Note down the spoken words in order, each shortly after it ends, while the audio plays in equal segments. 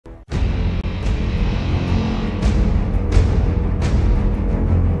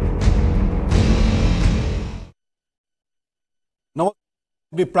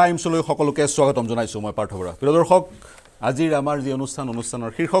প্ৰাইমছলৈ সকলোকে স্বাগতম জনাইছো মই পাৰ্থ বৰা। প্ৰিয় দৰ্শক, আজিৰ আমাৰ যি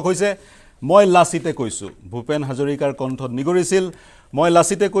অনুষ্ঠানৰ শীৰ্ষক হৈছে মই লাচিতে কৈছো। ভূপেন হাজৰিকাৰ কণ্ঠত নিগৰিছিল মই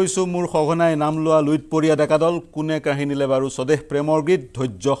লাচিতে কৈছো মোৰ সঘনাই নাম লোৱা লুইতপৰীয়া ডেকাদল কোনে কাহিনীলে বাৰু স্বদেশ প্ৰেমৰ গীত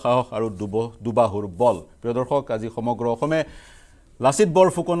ধৈৰ্য সাহস আৰু দুবাহুৰ বল। প্ৰিয় দৰ্শক, আজি সমগ্ৰ অসমে লাচিত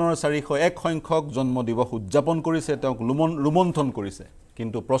বৰফুকনৰ 401 সংখ্যক জন্ম দিৱস উদযাপন কৰিছে, তেওঁক ৰোমন্থন কৰিছে।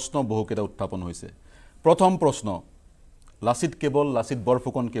 কিন্তু প্ৰশ্ন বহুকেইটা উত্থাপন হৈছে। প্ৰথম প্ৰশ্ন, লাচিত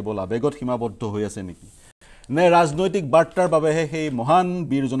বৰফুকন কেৱল আবেগত সীমাবদ্ধ হৈ আছে নেকি, নে ৰাজনৈতিক বাৰ্তাৰ বাবেহে সেই মহান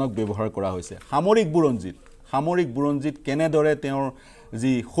বীৰজনক ব্যৱহাৰ কৰা হৈছে? সামৰিক বুৰঞ্জীত কেনেদৰে তেওঁৰ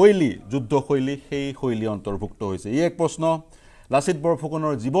যি শৈলী, যুদ্ধ শৈলী, সেই শৈলী অন্তৰ্ভুক্ত হৈছে? ই এক প্ৰশ্ন। লাচিত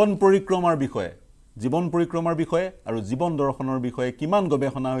বৰফুকনৰ জীৱন পৰিক্ৰমাৰ বিষয়ে আৰু জীৱন দৰ্শনৰ বিষয়ে কিমান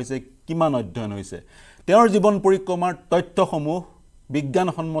গৱেষণা হৈছে, কিমান অধ্যয়ন হৈছে? তেওঁৰ জীৱন পৰিক্ৰমাৰ তথ্যসমূহ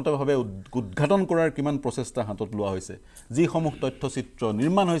বিজ্ঞানসন্মতভাৱে উদ্ঘাটন কৰাৰ কিমান প্ৰচেষ্টা হাতত লোৱা হৈছে? যিসমূহ তথ্যচিত্ৰ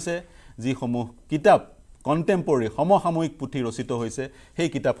নিৰ্মাণ হৈছে, যিসমূহ কিতাপ কণ্টেম্পৰৰী সমসাময়িক পুথি ৰচিত হৈছে, সেই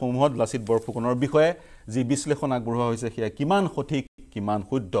কিতাপসমূহত লাচিত বৰফুকনৰ বিষয়ে যি বিশ্লেষণ আগবঢ়োৱা হৈছে সেয়া কিমান সঠিক, কিমান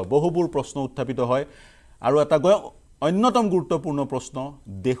শুদ্ধ? বহুবোৰ প্ৰশ্ন উত্থাপিত হয়। আৰু এটা অন্যতম গুৰুত্বপূৰ্ণ প্ৰশ্ন,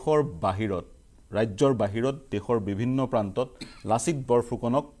 দেশৰ বাহিৰত, ৰাজ্যৰ বাহিৰত, দেশৰ বিভিন্ন প্ৰান্তত লাচিত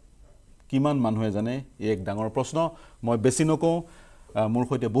বৰফুকনক কিমান মানুহে জানে? এই এক ডাঙৰ প্ৰশ্ন। মই বেছি নকওঁ, মোৰ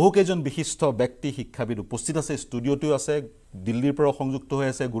সৈতে বহুকেইজন বিশিষ্ট ব্যক্তি, শিক্ষাবিদ উপস্থিত আছে, ষ্টুডিঅ'টো আছে, দিল্লীৰ পৰাও সংযুক্ত হৈ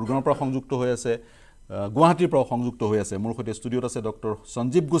আছে, গুৰুগ্ৰামৰ পৰা সংযুক্ত হৈ আছে, গুৱাহাটীৰ পৰাও সংযুক্ত হৈ আছে। মোৰ সৈতে ষ্টুডিঅ'ত আছে ডক্টৰ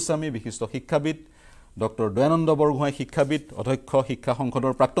সঞ্জীৱ গোস্বামী, বিশিষ্ট শিক্ষাবিদ, ডক্টৰ দয়ানন্দ বৰগোহাঁই, শিক্ষাবিদ, অধ্যক্ষ শিক্ষা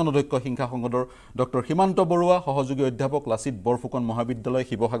সংসদৰ, প্ৰাক্তন অধ্যক্ষ শিক্ষা সংসদৰ, ডক্টৰ সীমান্ত বৰুৱা, সহযোগী অধ্যাপক, লাচিত বৰফুকন মহাবিদ্যালয়,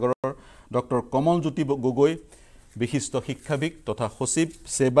 শিৱসাগৰৰ, ডক্টৰ কমলজ্যোতি গগৈ, বিশিষ্ট শিক্ষাবিদ তথা সচিব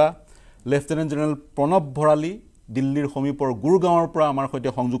সেৱা, লেফটেনেণ্ট জেনেৰেল প্ৰণৱ ভৰালী, দিল্লীৰ সমীপৰ গুৰগাঁৱৰ পৰা আমাৰ সৈতে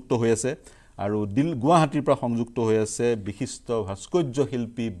সংযুক্ত হৈ আছে, আৰু গুৱাহাটীৰ পৰা সংযুক্ত হৈ আছে বিশিষ্ট ভাস্কৰ্য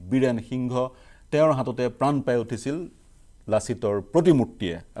শিল্পী বীৰেন সিংহ। তেওঁৰ হাততে প্ৰাণ পাই উঠিছিল লাচিতৰ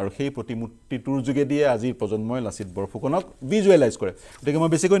প্ৰতিমূৰ্তিয়ে, আৰু সেই প্ৰতিমূৰ্তিটোৰ যোগেদিয়ে আজিৰ প্ৰজন্মই লাচিত বৰফুকনক ভিজুৱেলাইজ কৰে। গতিকে মই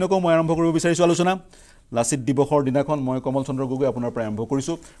বেছিকৈ নকওঁ, মই আৰম্ভ কৰিব বিচাৰিছোঁ আলোচনা। লাচিত দিৱসৰ দিনাখন মই কমল চন্দ্ৰ গগৈ আপোনাৰ পৰা আৰম্ভ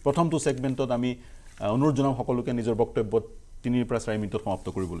কৰিছোঁ। প্ৰথমটো ছেগমেণ্টত আমি অনুৰোধ জনাম সকলোকে নিজৰ বক্তব্যত 3 পৰা 4 মিনিটত সমাপ্ত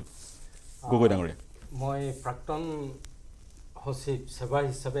কৰিবলৈ। গগৈ ডাঙৰীয়া। মই প্ৰাক্তন সচিব সেৱা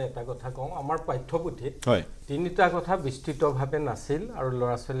হিচাপে এটা কথা কওঁ, আমাৰ পাঠ্যপুথিত 3টা কথা বিস্তৃতভাৱে নাছিল আৰু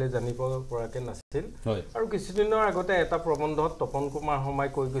ল'ৰা ছোৱালীয়ে জানিব পৰাকৈ নাছিল। আৰু কিছুদিনৰ আগতে এটা প্ৰবন্ধত তপন কুমাৰ শৰ্মাই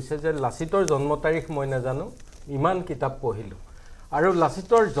কৈ গৈছে যে লাচিতৰ জন্ম তাৰিখ মই নাজানো, ইমান কিতাপ পঢ়িলোঁ, আৰু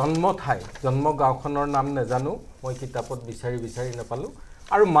লাচিতৰ জন্ম ঠাই, জন্ম গাঁওখনৰ নাম নাজানো, মই কিতাপত বিচাৰি নাপালোঁ,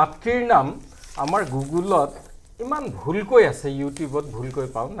 আৰু মাতৃৰ নাম আমাৰ গুগলত ইমান ভুলকৈ আছে, ইউটিউবত ভুলকৈ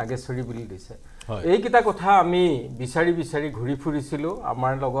পাওঁ, নাগেশ্বৰী বুলি দিছে। এইকেইটা কথা আমি বিচাৰি ঘূৰি ফুৰিছিলোঁ।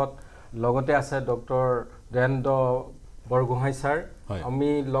 আমাৰ লগতে আছে ডক্টৰ দয়ানন্দ বৰগোহাঁই ছাৰ, আমি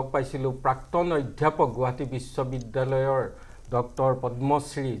লগ পাইছিলোঁ প্ৰাক্তন অধ্যাপক গুৱাহাটী বিশ্ববিদ্যালয়ৰ ডক্টৰ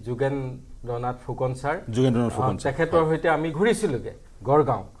পদ্মশ্ৰী যোগেন্দ্ৰনাথ ফুকন ছাৰ, তেখেতৰ সৈতে আমি ঘূৰিছিলোঁগৈ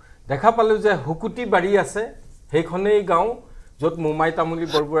গড়গাঁও। দেখা পালোঁ যে শুকুতি বাৰী আছে, সেইখনেই গাঁও য'ত মোমাই তামুলী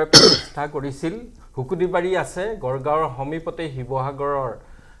বৰবৰুৱাই প্ৰতিষ্ঠা কৰিছিল। শুকুতি বাৰী আছে, গড়গাঁৱৰ সমীপতে শিৱসাগৰৰ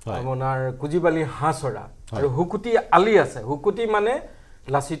আপোনাৰ কুজিবালি হাঁহচৰা, আৰু শুকুতি আলি আছে। শুকুতি মানে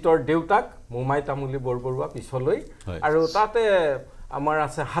লাচিতৰ দেউতাক মোমাই তামুলী বৰবৰুৱা পিছলৈ, আৰু তাতে আমাৰ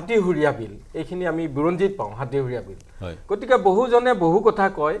আছে হাতীহুৰীয়া বিল, এইখিনি আমি বুৰঞ্জীত পাওঁ, হাতীহুৰীয়া বিল। গতিকে বহুজনে বহু কথা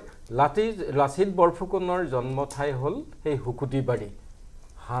কয়, লাচিত বৰফুকনৰ জন্ম ঠাই হ'ল সেই শুকুতি বাৰী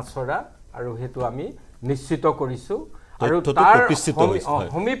হাঁহচৰা, আৰু সেইটো আমি নিশ্চিত কৰিছোঁ। আৰু তাৰ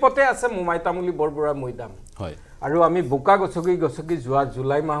সমীপতে আছে মোমাই তামুলী বৰবৰুৱা মৈদাম। আৰু আমি বোকা গছকি যোৱা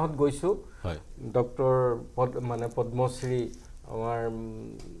জুলাই মাহত গৈছোঁ ডক্টৰ পদ্মশ্ৰী আমাৰ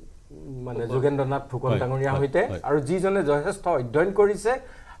যোগেন্দ্ৰনাথ ফুকন ডাঙৰীয়াৰ সৈতে, আৰু যিজনে যথেষ্ট অধ্যয়ন কৰিছে।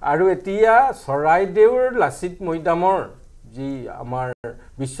 আৰু এতিয়া চৰাইদেউৰ লাচিত মৈদামৰ যি আমাৰ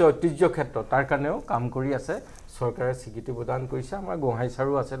বিশ্ব ঐতিহ্য ক্ষেত্ৰ, তাৰ কাৰণেও কাম কৰি আছে, চৰকাৰে স্বীকৃতি প্ৰদান কৰিছে, আমাৰ গোহাঁই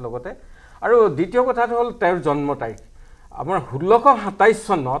ছাৰো আছে লগতে। আৰু দ্বিতীয় কথাটো হ'ল তেওঁৰ জন্ম তাৰিখ। আমাৰ 1627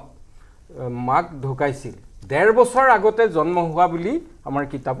 চনত মাক ঢুকাইছিল, 1.5 বছৰ আগতে জন্ম হোৱা বুলি আমাৰ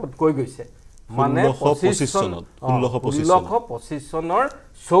কিতাপত কৈ গৈছে। মানে 1625 চনৰ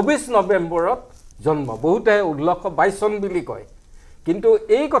 24 নৱেম্বৰত জন্ম, বহুতে 1622 চন বুলি কয়, কিন্তু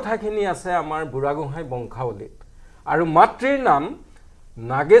এই কথাখিনি আছে আমাৰ বুঢ়াগোহাঁই বংশাৱলীত। আৰু মাতৃৰ নাম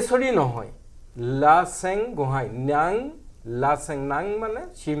নাগেশ্বৰী নহয়, লাচেং গোহাঁই, লাচেং, নাং মানে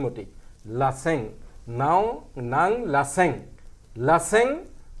শ্ৰীমতী, লাচেং নাং লাচেং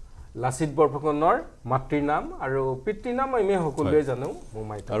লাচিত বৰফুকনৰ মাতৃৰ নাম, আৰু পিতৃৰ নাম আমি সকলোৱে জানো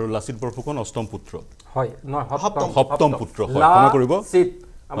মোমাই। আৰু লাচিত বৰফুকন অষ্টম পুত্ৰ, হয়, সপ্তম পুত্ৰ, ক্ষমা কৰিব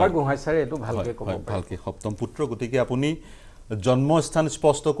আমাৰ গোহাঁই ছাৰে এইটো ভালকৈ ক'ব, ভালকৈ সপ্তম পুত্ৰ। গতিকে আপুনি জন্মস্থান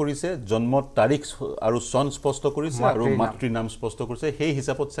স্পষ্ট কৰিছে, জন্ম তাৰিখ আৰু চন স্পষ্ট কৰিছে আৰু মাতৃৰ নাম স্পষ্ট কৰিছে। সেই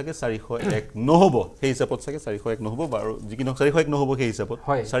হিচাপত চাগে 401 নহ'ব, সেই হিচাপত চাগে 401 নহ'ব বাৰু, যিকি নহওক 401 নহ'ব, সেই হিচাপত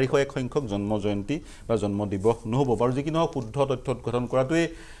 401 সংখ্যক জন্ম জয়ন্তী বা জন্ম দিৱস নহ'ব বাৰু। যিকি নহওক শুদ্ধ তথ্য উদ্ঘাটন কৰাটোৱেই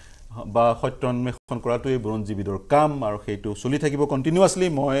বা সত্য অন্বেষণ কৰাটোৱেই বুৰঞ্জীবিদৰ কাম আৰু সেইটো চলি থাকিব কণ্টিনিউৱাছলি।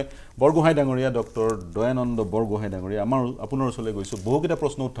 মই বৰগোহাঁই ডাঙৰীয়া ডক্টৰ দয়ানন্দ বৰগোহাঁই ডাঙৰীয়া আপোনাৰ ওচৰলৈ গৈছোঁ, বহুকেইটা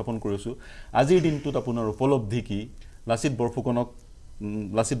প্ৰশ্ন উত্থাপন কৰিছোঁ। আজিৰ দিনটোত আপোনাৰ উপলব্ধি কি? লাচিত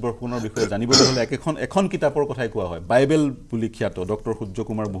বৰফুকনৰ বিষয়ে জানিবলৈ হ'লে এখন কিতাপৰ কথাই কোৱা হয়, বাইবেল বুলি খ্যাত ডক্টৰ সূৰ্য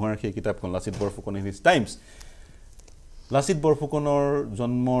কুমাৰ বুঢ়াৰ সেই কিতাপখন Lachit Borphukan in his times. Lachit বৰফুকনৰ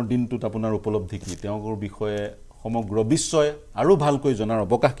জন্মৰ দিনটোত আপোনাৰ উপলব্ধি কি? তেওঁৰ বিষয়ে সমগ্ৰ বিশ্বই আৰু ভালকৈ জনাৰ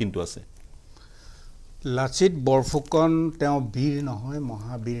অৱকাশ কিন্তু আছে। লাচিত বৰফুকন তেওঁ বীৰ নহয়,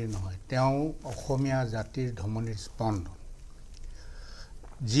 মহাবীৰ নহয়, তেওঁ অসমীয়া জাতিৰ ধমনীৰ স্পন্দন।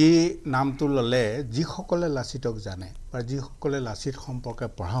 যি নামটো ল'লে, যিসকলে লাচিতক জানে বা যিসকলে লাচিত সম্পৰ্কে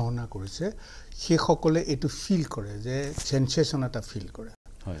পঢ়া শুনা কৰিছে, সেইসকলে এইটো ফিল কৰে যে সেন্সেশ্যন এটা ফিল কৰে।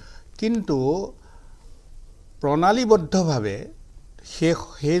 কিন্তু প্ৰণালীবদ্ধভাৱে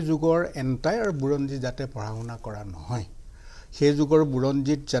সেই যুগৰ এণ্টায়াৰ বুৰঞ্জী যাতে পঢ়া শুনা কৰা নহয়, সেই যুগৰ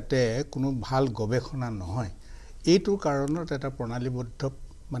বুৰঞ্জীত যাতে কোনো ভাল গৱেষণা নহয়, এইটোৰ কাৰণত এটা প্ৰণালীবদ্ধ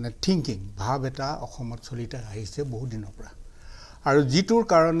মানে থিংকিং ভাৱ এটা অসমত চলি আহিছে বহু দিনৰ পৰা। আৰু যিটোৰ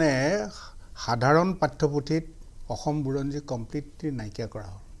কাৰণে সাধাৰণ পাঠ্যপুথিত অসম বুৰঞ্জী কমপ্লিটলি নাইকিয়া কৰা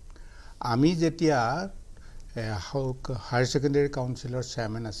হ'ল। আমি যেতিয়া হায়াৰ ছেকেণ্ডেৰী কাউন্সিলৰ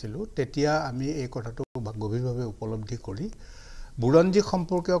চেয়াৰমেন আছিলোঁ, তেতিয়া আমি এই কথাটো গভীৰভাৱে উপলব্ধি কৰি বুৰঞ্জী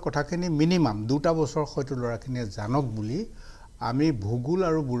সম্পৰ্কীয় কথাখিনি মিনিমাম 2টা বছৰ হয়তো ল'ৰাখিনিয়ে জানক বুলি আমি ভূগোল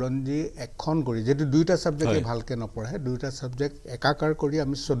আৰু বুৰঞ্জী এখন কৰি, যিহেতু 2টা ছাবজেক্টে ভালকৈ নপঢ়ে, 2টা ছাবজেক্ট একাকাৰ কৰি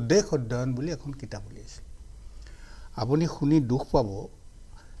আমি স্বদেশ অধ্যয়ন বুলি এখন কিতাপ উলিয়াইছোঁ। আপুনি শুনি দুখ পাব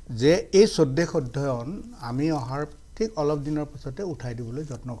যে এই স্বদেশ অধ্যয়ন আমি অহাৰ ঠিক অলপ দিনৰ পাছতে উঠাই দিবলৈ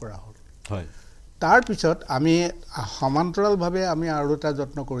যত্ন কৰা হ'ল। তাৰপিছত আমি সমান্তৰালভাৱে আমি আৰু এটা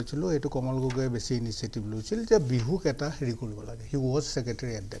যত্ন কৰিছিলোঁ, এইটো কমল গগৈয়ে বেছি ইনিচিয়েটিভ লৈছিল যে বিহুক এটা হেৰি কৰিব লাগে। He was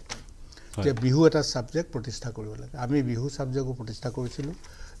secretary at that time, যে বিহু এটা ছাবজেক্ট প্ৰতিষ্ঠা কৰিব লাগে। আমি বিহু ছাবজেক্টো প্ৰতিষ্ঠা কৰিছিলোঁ।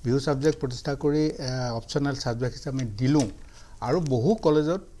 বিহু ছাবজেক্ট প্ৰতিষ্ঠা কৰি অপশ্যনেল ছাবজেক্ট হিচাপে দিলোঁ আৰু বহু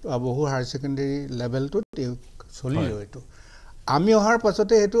কলেজত, বহু হায়াৰ ছেকেণ্ডেৰী লেভেলটোত চলিলোঁ। এইটো আমি অহাৰ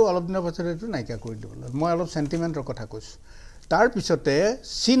পাছতে এইটো অলপ দিনৰ পাছতে এইটো নাইকিয়া কৰি দিবলৈ, মই অলপ চেণ্টিমেণ্টৰ কথা কৈছোঁ। তাৰপিছতে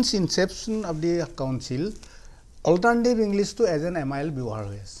signs ইনচেপশ্যন of the council alternative ইংলিছটো এজ এন MIL ব্যৱহাৰ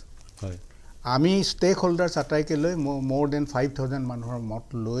হৈ আছে। আমি ষ্টেক হোল্ডাৰ্ছ আটাইকে লৈ মোৰ দেন 5000 মানুহৰ মত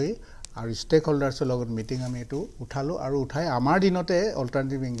লৈ আৰু ষ্টেক হোল্ডাৰ্ছৰ লগত মিটিং আমি এইটো উঠালোঁ আৰু উঠাই আমাৰ দিনতে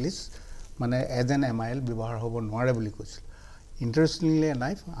অল্টাৰনেটিভ ইংলিছ মানে এজ এন MIL ব্যৱহাৰ হ'ব নোৱাৰে বুলি কৈছিল। ইণ্টাৰেষ্টিংলি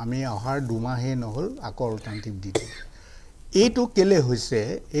এনাফ আমি অহাৰ 2 মাহেই নহ'ল আকৌ অল্টাৰনেটিভ দি দিলোঁ। এইটো কেলে হৈছে,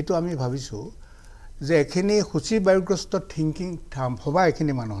 এইটো আমি ভাবিছোঁ যে এখিনি সূচী বায়ুগ্ৰস্ত থিংকিং ভবা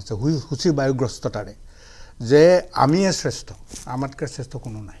এখিনি মানুহ আছে সূচী বায়ুগ্ৰস্ততাৰে যে আমিয়ে শ্ৰেষ্ঠ, আমাতকৈ শ্ৰেষ্ঠ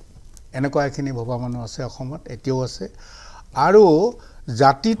কোনো নাই, এনেকুৱা এখিনি ভবা মানুহ আছে অসমত, এতিয়াও আছে। আৰু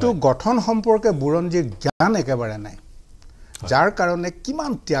জাতিটো গঠন সম্পৰ্কে বুৰঞ্জীৰ জ্ঞান একেবাৰে নাই, যাৰ কাৰণে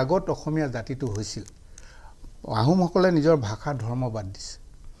কিমান ত্যাগত অসমীয়া জাতিটো হৈছিল। আহোমসকলে নিজৰ ভাষা ধৰ্ম বাদ দিছে,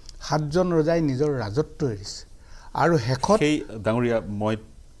 7জন ৰজাই নিজৰ ৰাজত্ব এৰিছে আৰু শেষত সেই ডাঙৰীয়া মই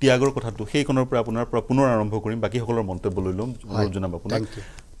ত্যাগৰ কথাটো সেইখনৰ পৰা আপোনাৰ পৰা পুনৰ আৰম্ভ কৰিম, বাকীসকলৰ মন্তব্য লৈ ল'ম, অনুৰোধ জনাব আপোনাক।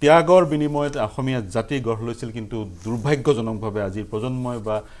 ত্যাগৰ বিনিময়ত অসমীয়া জাতি গঢ় লৈছিল, কিন্তু দুৰ্ভাগ্যজনকভাৱে আজিৰ প্ৰজন্মই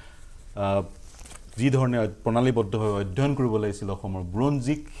বা যি ধৰণে প্ৰণালীবদ্ধভাৱে অধ্যয়ন কৰিব লাগিছিল অসমৰ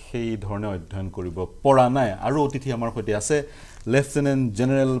বুৰঞ্জীক, সেই ধৰণে অধ্যয়ন কৰিব পৰা নাই। আৰু অতিথি আমাৰ সৈতে আছে, লেফটেনেণ্ট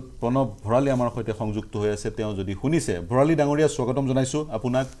জেনেৰেল প্ৰণৱ ভৰালী আমাৰ সৈতে সংযুক্ত হৈ আছে। তেওঁ যদি শুনিছে, ভৰালী ডাঙৰীয়া স্বাগতম জনাইছোঁ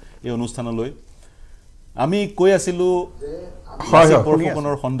আপোনাক এই অনুষ্ঠানলৈ। আমি কৈ আছিলোঁ লাচিত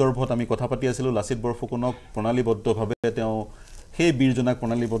বৰফুকনৰ সন্দৰ্ভত আমি কথা পাতি আছিলোঁ। লাচিত বৰফুকনক প্ৰণালীবদ্ধভাৱে তেওঁ সেই বীৰজনাক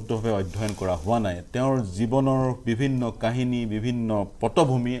প্ৰণালীবদ্ধভাৱে অধ্যয়ন কৰা হোৱা নাই। তেওঁৰ জীৱনৰ বিভিন্ন কাহিনী, বিভিন্ন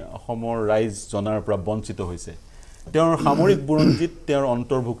পটভূমি অসমৰ ৰাইজ জনাৰ পৰা বঞ্চিত হৈছে। তেওঁৰ সামৰিক বুৰঞ্জীত তেওঁৰ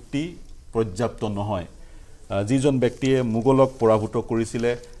অন্তৰ্ভুক্তি পৰ্যাপ্ত নহয়। যিজন ব্যক্তিয়ে মোগলক পৰাভূত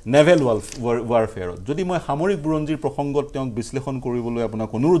কৰিছিলে নেভেল ৱাৰফেয়াৰত, যদি মই সামৰিক বুৰঞ্জীৰ প্ৰসংগত তেওঁক বিশ্লেষণ কৰিবলৈ আপোনাক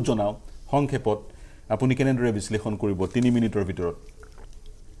অনুৰোধ জনাওঁ, সংক্ষেপত আপুনি কেনেদৰে বিশ্লেষণ কৰিব 3 মিনিটৰ ভিতৰত?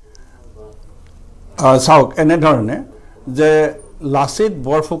 চাওক, এনেধৰণে যে লাচিত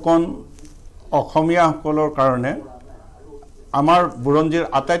বৰফুকন অসমীয়াসকলৰ কাৰণে আমাৰ বুৰঞ্জীৰ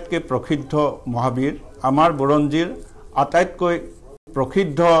আটাইতকৈ প্ৰসিদ্ধ মহাবীৰ, আমাৰ বুৰঞ্জীৰ আটাইতকৈ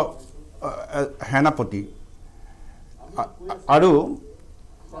প্ৰসিদ্ধ সেনাপতি আৰু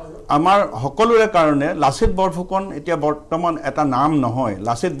আমাৰ সকলোৰে কাৰণে লাচিত বৰফুকন এতিয়া বৰ্তমান এটা নাম নহয়,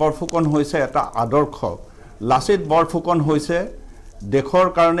 লাচিত বৰফুকন হৈছে এটা আদৰ্শ। লাচিত বৰফুকন হৈছে দেশৰ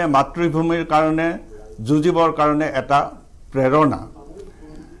কাৰণে, মাতৃভূমিৰ কাৰণে যুঁজিবৰ কাৰণে এটা প্ৰেৰণা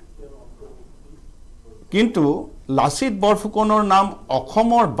কিন্তু লাচিত বৰফুকনৰ নাম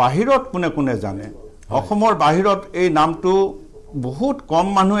অসমৰ বাহিৰত কোনে কোনে জানে অসমৰ বাহিৰত এই নামটো বহুত কম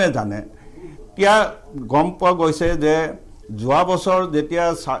মানুহে জানে কিয়া গম পোৱা গৈছে যে যোৱা বছৰ যেতিয়া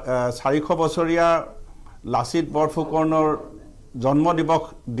 400 বছৰীয়া লাচিত বৰফুকনৰ জন্ম দিৱস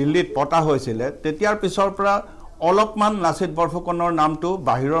দিল্লীত পতা হৈছিল তেতিয়াৰ পিছৰ পৰা অলপমান লাচিত বৰফুকনৰ নামটো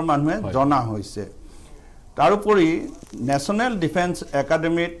বাহিৰৰ মানুহে জনা হৈছে তাৰোপৰি নেশ্যনেল ডিফেন্স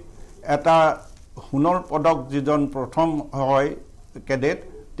একাডেমীত এটা হুনৰ পদক যিজন প্ৰথম হয় কেডেট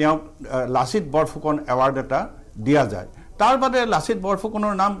তেওঁ লাচিত বৰফুকন এৱাৰ্ড এটা দিয়া যায় তাৰ বাদে লাচিত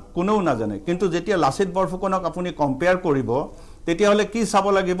বৰফুকনৰ নাম কোনেও নাজানে কিন্তু যেতিয়া লাচিত বৰফুকনক আপুনি কম্পেয়াৰ কৰিব তেতিয়াহলে কি চাব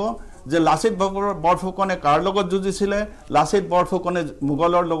লাগিব যে লাচিত বৰফুকনে কাৰ লগত যুঁজিছিলে লাচিত বৰফুকনে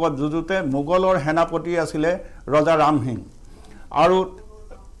মুগলৰ লগত যুঁজোতে মুগলৰ সেনাপতি আছিলে ৰজা ৰাম সিং আৰু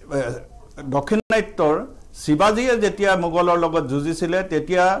দক্ষিণাত্যৰ শিৱাজীয়ে যেতিয়া মুগলৰ লগত যুঁজিছিলে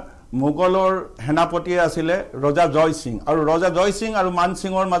তেতিয়া মুগলৰ সেনাপতি আছিলে ৰজা জয় সিং আৰু ৰজা জয় সিং আৰু মান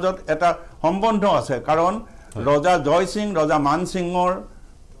সিঙৰ মাজত এটা সম্বন্ধ আছে কাৰণ ৰজা জয় সিং ৰজা মান সিঙৰ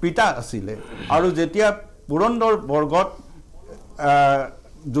পিতা আছিলে আৰু যেতিয়া পুৰন্দৰ বৰ্গত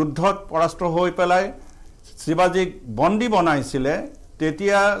যুদ্ধত পৰাস্ত হৈ পেলাই শিৱাজীক বন্দী বনাইছিলে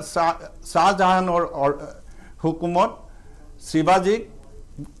তেতিয়া শাহজাহানৰ হুকুমত শিৱাজীক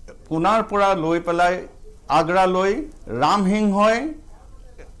পুনাৰ পৰা লৈ পেলাই আগ্ৰা লৈ ৰামসিংহই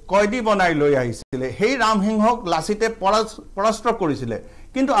কয়দি বনাই লৈ আহিছিলে সেই ৰামসিংহক লাচিতে পৰাস্ত কৰিছিলে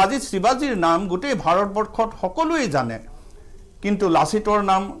কিন্তু আজি শিৱাজীৰ নাম গোটেই ভাৰতবৰ্ষত সকলোৱে জানে কিন্তু লাচিতৰ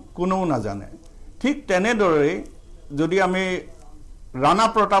নাম কোনেও নাজানে ঠিক তেনেদৰে যদি আমি ৰাণা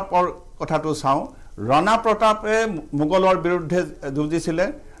প্ৰতাপৰ কথাটো চাওঁ ৰাণা প্ৰতাপে মুগলৰ বিৰুদ্ধে যুঁজিছিলে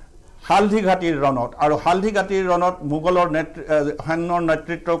হালধিঘাটিৰ ৰণত আৰু হালধিঘাটিৰ ৰণত মুগলৰ সৈন্যৰ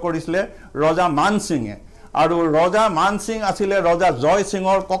নেতৃত্ব কৰিছিলে ৰজা মান সিঙে আৰু ৰজা মান সিং আছিলে ৰজা জয়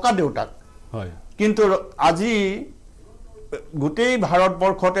সিঙৰ ককা দেউতাক হয় কিন্তু আজি গোটেই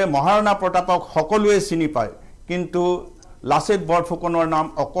ভাৰতবৰ্ষতে মহাৰাণা প্ৰতাপক সকলোৱে চিনি পায় কিন্তু লাচিত বৰফুকনৰ নাম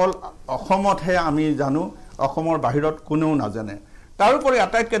অকল অসমতহে আমি জানো অসমৰ বাহিৰত কোনেও নাজানে তাৰোপৰি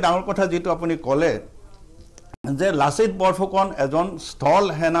আটাইতকৈ ডাঙৰ কথা যেটো আপুনি ক'লে যে লাচিত বৰফুকন এজন স্থল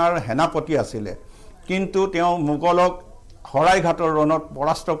সেনাৰ সেনাপতি আছিলে কিন্তু তেওঁ মুগলক হৰাইঘাটৰ ৰণত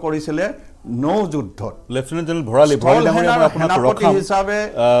পৰাস্ত কৰিছিলে নৌ যুদ্ধত লেফটেনেণ্ট জেনেৰেল ভৰালী ডাঙৰীয়া মই আপোনাক ৰখাম হিচাপে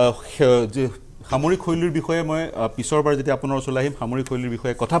সামৰিক শৈলীৰ বিষয়ে মই পিছৰবাৰ যেতিয়া আপোনাৰ ওচৰলৈ আহিম সামৰিক শৈলীৰ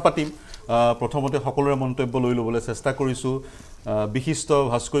বিষয়ে কথা পাতিম প্ৰথমতে সকলোৰে মন্তব্য লৈ ল'বলৈ চেষ্টা কৰিছোঁ বিশিষ্ট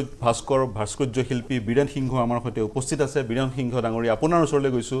ভাস্কৰ্য শিল্পী বীৰেন সিংহ আমাৰ সৈতে উপস্থিত আছে বীৰেন সিংহ ডাঙৰীয়া আপোনাৰ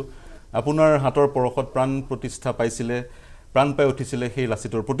ওচৰলৈ গৈছোঁ আপোনাৰ হাতৰ পৰশত প্ৰাণ প্ৰতিষ্ঠা পাইছিলে প্ৰাণ পাই উঠিছিলে সেই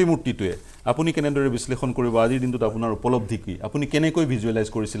লাচিতৰ প্ৰতিমূৰ্তিটোৱে আপুনি কেনেদৰে বিশ্লেষণ কৰিব আজিৰ দিনটোত আপোনাৰ উপলব্ধি কি আপুনি কেনেকৈ ভিজুৱেলাইজ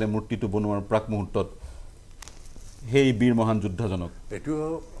কৰিছিলে মূৰ্তিটো বনোৱাৰ প্ৰাক মুহূৰ্তত সেই বীৰ মহান যোদ্ধাজনক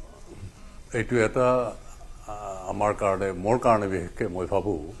এইটো এটা আমাৰ কাৰণে মোৰ কাৰণে বিশেষকৈ মই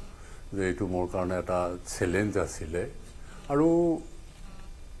ভাবোঁ যে এইটো মোৰ কাৰণে এটা চেলেঞ্জ আছিলে আৰু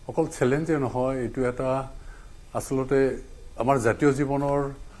অকল চেলেঞ্জে নহয় এইটো এটা আচলতে আমাৰ জাতীয় জীৱনৰ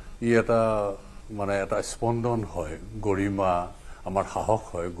এটা মানে এটা স্পন্দন হয় গৰিমা আমাৰ সাহস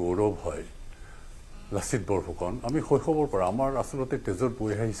হয় গৌৰৱ হয় লাচিত বৰফুকন আমি শৈশৱৰ পৰা আমাৰ আচলতে তেজত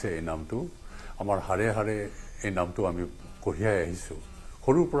বৈ আহিছে এই নামটো আমাৰ হাৰে হাৰে এই নামটো আমি কঢ়িয়াই আহিছোঁ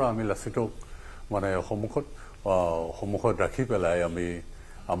সৰুৰ পৰা আমি লাচিতক মানে সন্মুখত ৰাখি পেলাই আমি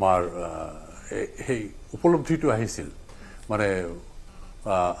আমাৰ সেই উপলব্ধিটো আহিছিল মানে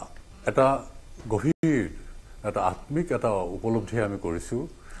এটা গভীৰ এটা আত্মিক এটা উপলব্ধি আমি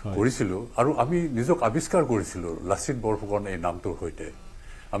কৰিছিলোঁ আৰু আমি নিজক আৱিষ্কাৰ কৰিছিলোঁ লাচিত বৰফুকন এই নামটোৰ সৈতে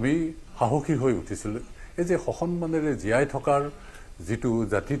আমি সাহসী হৈ উঠিছিলোঁ এই যে সসন্মানেৰে জীয়াই থকাৰ যিটো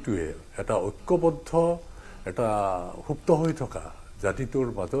জাতিটোৱে এটা ঐক্যবদ্ধ এটা সুপ্ত হৈ থকা জাতিটোৰ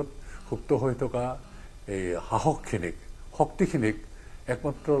মাজত সুপ্ত হৈ থকা এই সাহসখিনিক শক্তিখিনিক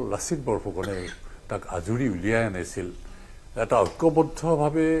একমাত্ৰ লাচিত বৰফুকনে তাক আজৰি উলিয়াই আনিছিল এটা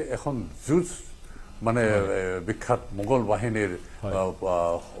ঐক্যবদ্ধভাৱে এখন যুঁজ মানে বিখ্যাত মোগল বাহিনীৰ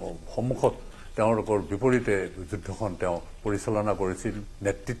সন্মুখত তেওঁলোকৰ বিপৰীতে যুদ্ধখন তেওঁ পৰিচালনা কৰিছিল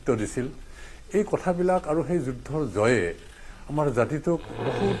নেতৃত্ব দিছিল এই কথাবিলাক আৰু সেই যুদ্ধৰ জয়ে আমাৰ জাতিটোক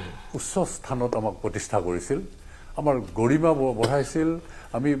বহুত উচ্চ স্থানত আমাক প্ৰতিষ্ঠা কৰিছিল আমাৰ গৰিমা বঢ়াইছিল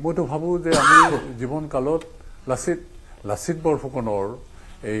মইতো ভাবোঁ যে আমি জীৱনকালত লাচিত বৰফুকনৰ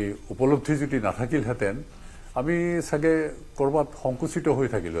এই উপলব্ধি যদি নাথাকিলহেঁতেন আমি চাগে ক'ৰবাত সংকুচিত হৈ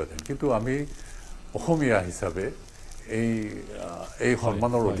থাকিলোহেঁতেন কিন্তু আমি অসমীয়া হিচাপে এই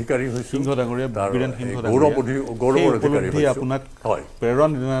সন্মানৰ অধিকাৰী হৈছিল গৌৰৱৰ অধিকাৰী আপোনাক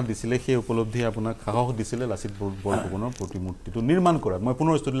প্ৰেৰণা দিছিলে সেই উপলব্ধি আপোনাক সাহস দিছিলে লাচিত বৰফুকনৰ প্ৰতিমূৰ্তিটো নিৰ্মাণ কৰাত মই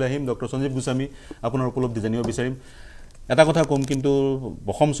পুনৰ ষ্টুডিঅ'লৈ আহিম ডক্টৰ সঞ্জীৱ গোস্বামী আপোনাৰ উপলব্ধি জানিব বিচাৰিম এটা কথা কম কিন্তু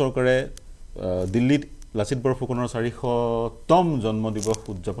অসম চৰকাৰে দিল্লীত লাচিত বৰফুকনৰ 400তম জন্মদিবস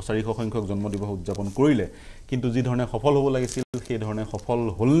উদযাপন 400 সংখ্যক জন্মদিবস উদযাপন কৰিলে কিন্তু যি ধৰণে সফল হ'ব লাগিছিল সেই ধৰণে সফল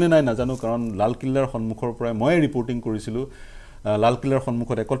হ'লনে নাই নাজানো কাৰণ লালকিল্লাৰ সন্মুখৰ পৰা মই ৰিপৰ্টিং কৰিছিলোঁ লালকিল্লাৰ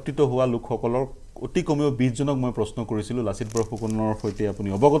সন্মুখত একত্ৰিত হোৱা লোকসকলৰ অতি কমেও 20 জনক মই প্ৰশ্ন কৰিছিলোঁ লাচিত বৰফুকনৰ সৈতে আপুনি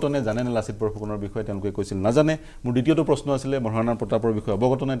অৱগত নে জানে নে লাচিত বৰফুকনৰ বিষয়ে তেওঁলোকে কৈছিল নাজানে মোৰ দ্বিতীয়টো প্ৰশ্ন আছিল মহাৰাণা প্ৰতাপৰ বিষয়ে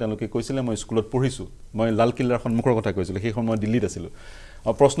অৱগত নে তেওঁলোকে কৈছিল মই স্কুলত পঢ়িছোঁ মই লালকিল্লাৰ সন্মুখৰ কথা কৈছিলোঁ সেই সময় দিল্লীত আছিলোঁ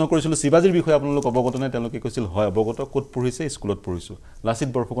প্ৰশ্ন কৰিছিলোঁ শিৱাজীৰ বিষয়ে আপোনালোক অৱগত নে তেওঁলোকে কৈছিল হয় অৱগত ক'ত পঢ়িছে স্কুলত পঢ়িছোঁ লাচিত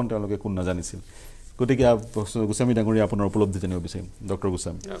বৰফুকন তেওঁলোকে কোন নাজানিছিল গতিকে গোস্বামী ডাঙৰীয়া আপোনাৰ উপলব্ধি জানিব বিচাৰিম ডক্টৰ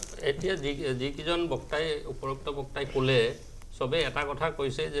গোস্বামী এতিয়া যিকেইজন বক্তাই উপৰোক্ত বক্তাই ক'লে সবে এটা কথা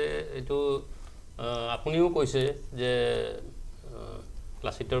কৈছে যে এইটো আপুনিও কৈছে যে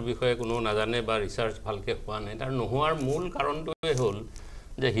লাচিতৰ বিষয়ে কোনো নাজানে বা ৰিসাৰ্চ ভালকে হোৱা নাই তাৰ নোহোৱাৰ মূল কাৰণটোৱে হ'ল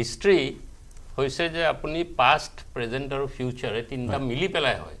যে হিষ্ট্ৰী হৈছে যে আপুনি পাষ্ট প্ৰেজেন্ট আৰু ফিউচাৰ এই তিনটা মিলি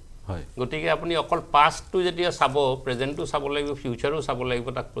পেলাই হয় গতিকে আপুনি অকল পাষ্টটো যেতিয়া চাব প্ৰেজেন্টটো চাব লাগিব ফিউচাৰো চাব লাগিব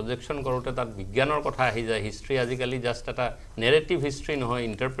তাক প্ৰজেকশ্যন কৰোঁতে তাত বিজ্ঞানৰ কথা আহি যায় হিষ্ট্ৰী আজিকালি জাষ্ট এটা নেৰেটিভ হিষ্ট্ৰী নহয়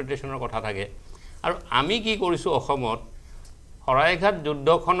ইণ্টাৰপ্ৰিটেশ্যনৰ কথা থাকে আৰু আমি কি কৰিছোঁ অসমত শৰাইঘাট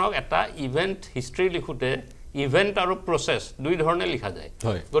যুদ্ধখনক এটা ইভেন্ট হিষ্ট্ৰী লিখোতে ইভেন্ট আৰু প্ৰসেস দুই ধৰণে লিখা যায়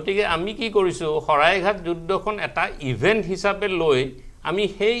গতিকে আমি কি কৰিছোঁ শৰাইঘাট যুদ্ধখন এটা ইভেন্ট হিচাপে লৈ আমি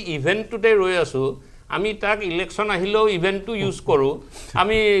সেই ইভেন্টটোতে ৰৈ আছোঁ আমি তাক ইলেকশ্যন আহিলেও ইভেন্টটো ইউজ কৰোঁ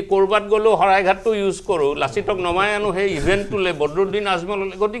আমি কৰবাত গ'লেও শৰাইঘাটটো ইউজ কৰোঁ লাচিতক নমাই আনো সেই ইভেন্টটোলৈ বদৰুদ্দিন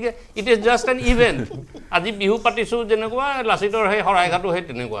আজমললৈ গতিকে it is just N event আজি বিহু পাতিছোঁ যেনেকুৱা লাচিতৰ সেই শৰাইঘাটো সেই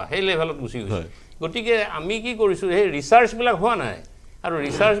তেনেকুৱা সেই লেভেলত গুচি গৈছে গতিকে আমি কি কৰিছোঁ সেই ৰিসাৰ্চবিলাক হোৱা নাই আৰু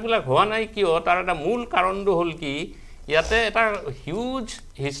ৰিসাৰ্চবিলাক হোৱা নাই কিয় তাৰ এটা মূল কাৰণটো হ'ল কি ইয়াতে এটা হিউজ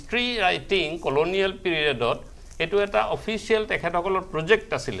হিষ্ট্ৰী ৰাইটিং কলনিয়েল পিৰিয়ডত এইটো এটা অফিচিয়েল তেখেতসকলৰ প্ৰজেক্ট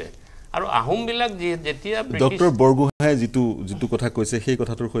আছিলে আৰু আহোমবিলাক যেতিয়া ডক্টৰ বৰগোহাঁই যিটো কথা কৈছে সেই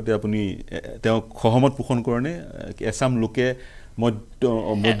কথাটোৰ সৈতে আপুনি তেওঁ সহমত পোষণ কৰেনে এছাম লোকে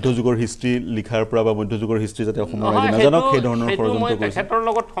মধ্যযুগৰ হিষ্ট্ৰী লিখাৰ পৰা বা মধ্যযুগৰ হিষ্ট্ৰী যাতে অসমৰ ৰাইজে নাজানক সেই ধৰণৰ ষড়যন্ত্ৰ কৰিছে তেখেতৰ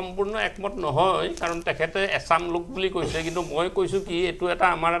লগত সম্পূৰ্ণ একমত নহয় কাৰণ তেখেতে এছাম লোক বুলি কৈছে কিন্তু মই কৈছোঁ কি এইটো এটা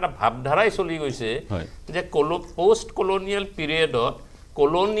আমাৰ এটা ভাৱধাৰাই চলি গৈছে যে পোষ্ট কলনিয়েল পিৰিয়ডত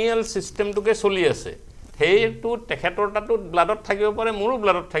কলনিয়েল ছিষ্টেমটোকে চলি আছে সেইটো তেখেতৰ তাতো ব্লাডত থাকিব পাৰে মোৰো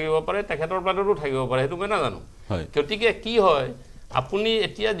ব্লাডত থাকিব পাৰে তেখেতৰ ব্লাডতো থাকিব পাৰে সেইটো মই নাজানো গতিকে কি হয় আপুনি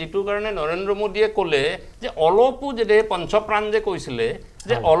এতিয়া যিটো কাৰণে নৰেন্দ্ৰ মোদীয়ে ক'লে যে অলপো যদি পঞ্চপ্ৰাণ যে কৈছিলে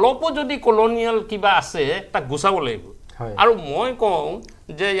যে অলপো যদি কলনিয়েল কিবা আছে তাক গুচাব লাগিব আৰু মই কওঁ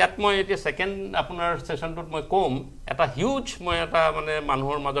যে ইয়াত মই এতিয়া সেকেন্ড আপোনাৰ সেশনটোত মই কম এটা হিউজ মই এটা মানে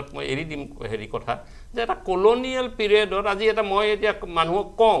মানুহৰ মাজত মই এৰি দিম হেৰি কথা যে এটা কলনিয়েল পিৰিয়ডত আজি এটা মই এতিয়া মানুহক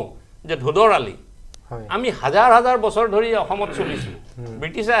কওঁ যে ধোদৰ আলি আমি হাজাৰ হাজাৰ বছৰ ধৰি অসমত চলিছোঁ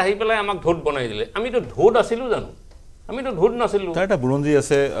ব্ৰিটিছে আহি পেলাই আমাক ধোদ বনাই দিলে আমিতো ধোদ আছিলোঁ জানো আমিতো ধোদ নাছিলোঁ তাৰ এটা বুৰঞ্জী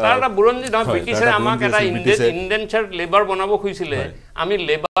আছে তাৰ এটা বুৰঞ্জী নহয় ব্ৰিটিছে আমাক এটা ইনডেঞ্চাৰ্ড লেবাৰ বনাব খুজিছিলে আমি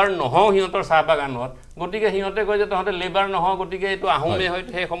লেবাৰ নহওঁ সিহঁতৰ চাহ বাগানত গতিকে সিহঁতে কয় যে তহঁতে লেবাৰ নহওঁ গতিকে এইটো আহোমে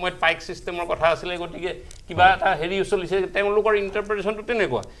হয়তো সেই সময়ত পাইক ছিষ্টেমৰ কথা আছিলে গতিকে কিবা এটা হেৰি চলিছে তেওঁলোকৰ ইণ্টাৰপ্ৰিটেশ্যনটো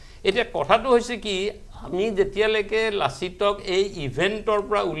তেনেকুৱা এতিয়া কথাটো হৈছে কি আমি যেতিয়ালৈকে লাচিতক এই ইভেন্টৰ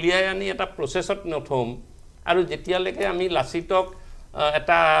পৰা উলিয়াই আনি এটা প্ৰচেছত নথম আৰু যেতিয়ালৈকে আমি লাচিতক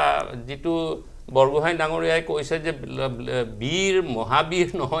এটা যিটো বৰগোহাঁই ডাঙৰীয়াই কৈছে যে বীৰ মহাবীৰ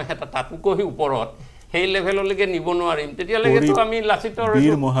নহয় এটা তাতোকৈ ওপৰত সেই লেভেললৈকে নিব নোৱাৰিম তেতিয়ালৈকেতো আমি লাচিতৰ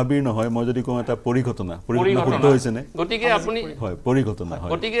বীৰ মহাবীৰ নহয় মই যদি কওঁ এটা পৰিঘটনা শুদ্ধ হৈছে নে গতিকে আপুনি হয় পৰিঘটনা হয়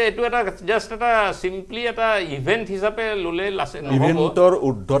গতিকে এইটো এটা জাষ্ট এটা সিম্পলি এটা ইভেন্ট হিচাপে ললে লাচিত ইভেন্টৰ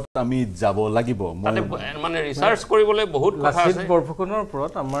উৰ্ধত আমি যাব লাগিব মানে ৰিসাৰ্চ কৰিবলৈ বহুত কথা আছে লাচিত বৰফুকনৰ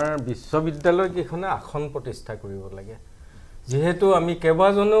ওপৰত আমাৰ বিশ্ববিদ্যালয় কেইখনে আসন প্ৰতিষ্ঠা কৰিব লাগে যেহেতু আমি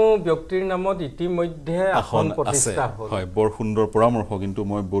কেবাজনো ব্যক্তিৰ নামত ইতিমধ্যে আসন প্ৰতিষ্ঠা হ'ল হয় বৰ সুন্দৰ পৰামৰ্শ কিন্তু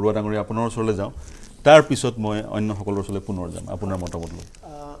মই বৰুৱা ডাঙৰীয়া আপোনাৰ ওচৰলৈ যাওঁ তাৰ পিছত মই অন্য সকলৰ ওচৰলৈ পুনৰ যাম আপোনাৰ মতামত লৈ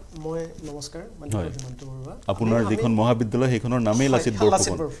মই নমস্কাৰ হিমন্ত বৰুৱা আপোনাৰ যিখন মহাবিদ্যালয় সেইখনৰ নামেই লাচিত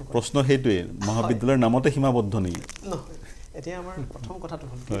বৰফুকন প্ৰশ্ন সেইটোৱে মহাবিদ্যালয়ৰ নামতে সীমাবদ্ধ নেকি নহয় এতিয়া আমাৰ প্ৰথম কথাটো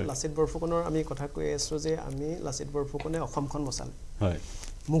হ'ল লাচিত বৰফুকনৰ আমি কথা কৈ আছোঁ যে আমি লাচিত বৰফুকনে অসমখন বচালে হয়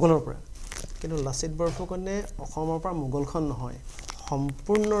মোগলৰ পৰা কিন্তু লাচিত বৰফুকনে অসমৰ পৰা মোগলখন নহয়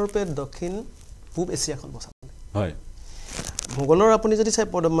সম্পূৰ্ণৰূপে দক্ষিণ পূব এছিয়াখন বচালে হয় মোগলৰ আপুনি যদি চাই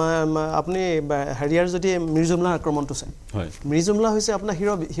আপুনি হাৰিয়াৰ যদি মিৰ জুমলা আক্ৰমণটো চাই হয় মিৰ জুমলা হৈছে আপোনাৰ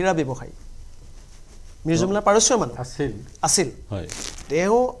হীৰা ব্যৱসায়ী মিৰ জুমলা পাৰস্য মানুহ আছিল হয়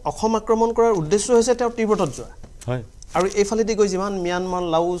তেওঁ অসম আক্ৰমণ কৰাৰ উদ্দেশ্য হৈছে তেওঁৰ তিব্বতত যোৱা হয় আৰু এইফালেদি গৈ যিমান ম্যানমাৰ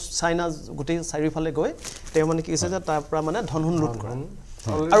লাওছ চাইনা গোটেই চাৰিওফালে গৈ তেওঁ মানে কি হৈছে যে তাৰ পৰা মানে ধন সোণ লুট কৰা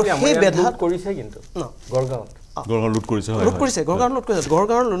আৰু সেই বেধাত কৰিছে কিন্তু গড়গাঁৱত গড়গাঁও লুট কৰিছে হয় লুট কৰিছে গড়গাঁও লুট কৰিছে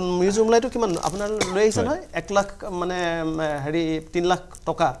গড়গাঁৱৰ মিউজিয়াম লাইটো কিমান আপোনাৰ লৈ আহিছে নহয় 1 লাখ মানে হেৰি 3 লাখ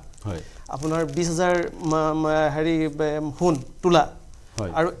টকা হয় আপোনাৰ 20000 হেৰি সোণ তোলা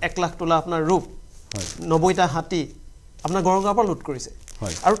আৰু 1 লাখ তোলা আপোনাৰ ৰূপ 90টা হাতী আপোনাৰ গড়গাঁৱৰ পৰা লুট কৰিছে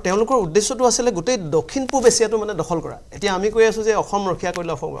আৰু তেওঁলোকৰ উদ্দেশ্যটো আছিল গোটেই দক্ষিণ পূব এছিয়াটো মানে দখল কৰা এতিয়া আমি কৈ আছো যে অসম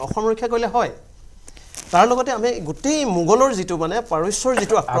ৰক্ষা কৰিলে হয় তাৰ লগতে আমি গোটেই মোগলৰ যিটো মানে পাৰস্যৰ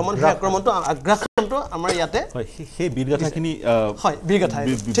যিটো আক্ৰমণ সেই আগ্ৰাসনটো আমাৰ ইয়াতে হয় সেই বীৰগাথাখিনি হয় বীৰগাথা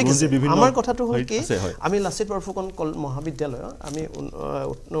ঠিক আছে আমাৰ কথাটো হ'ল কি আমি লাচিত বৰফুকন মহাবিদ্যালয় আমি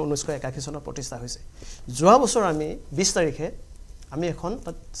 1981 চনত প্ৰতিষ্ঠা হৈছে যোৱা বছৰ আমি 20 তাৰিখে আমি এখন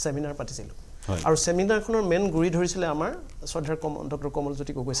তাত সেমিনাৰ পাতিছিলো আৰু সেমিনাৰখনৰ মেইন গুৰি ধৰিছিলে আমাৰ শ্ৰদ্ধাৰ ডক্টৰ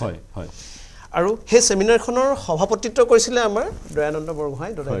কমলজ্যোতি গগৈ ছাৰ হয় আৰু সেই সেমিনাৰখনৰ সভাপতিত্ব কৰিছিলে আমাৰ দয়ানন্দ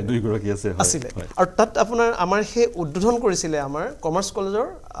বৰগোহাঁই দুইগৰাকী আছে আৰু তাত আপোনাৰ আমাৰ সেই উদ্বোধন কৰিছিলে আমাৰ কমাৰ্চ কলেজৰ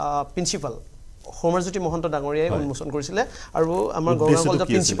প্ৰিন্সিপাল সৌম্যজ্যোতি মহন্ত ডাঙৰীয়াই উন্মোচন কৰিছিলে আৰু আমাৰ গড়গাঁও কলেজৰ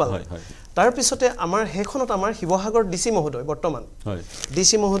প্ৰিন্সিপাল তাৰ পিছতে আমাৰ সেইখনত আমাৰ শিৱসাগৰ ডিসি মহোদয় বৰ্তমান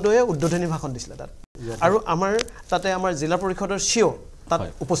ডিসি মহোদয়ে উদ্বোধনী ভাষণ দিছিলে তাত আৰু আমাৰ তাতে আমাৰ জিলা পৰিষদৰ সিও তাত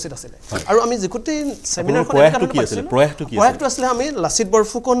উপস্থিত আছিল আৰু আমি যেকুটি সেমিনাৰখন প্ৰয়াসটো আছিল আমি লাচিত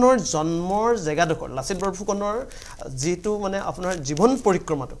বৰফুকনৰ জন্মৰ জেগাডোখৰ লাচিত বৰফুকনৰ যেটো মানে আপোনাৰ জীৱন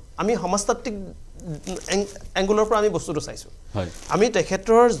পৰিক্ৰমাটো আমি সমাজতাত্ত্বিক এংগুলৰ পৰা আমি বস্তুটো চাইছো আমি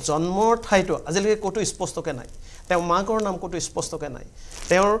তেখেতৰ জন্মৰ ঠাইটো আজিলৈকে কতো স্পষ্টকে নাই তেওঁ মাকৰ নাম কতো স্পষ্টকে নাই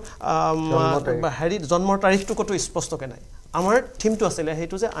তেওঁৰ হেৰি জন্মৰ তাৰিখটো কতো স্পষ্টকে নাই আমাৰ থিমটো আছিল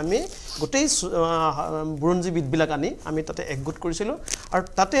হেতু যে আমি গোটেই বুৰঞ্জীবিদবিলাক আনি আমি তাতে একগোট কৰিছিলো আৰু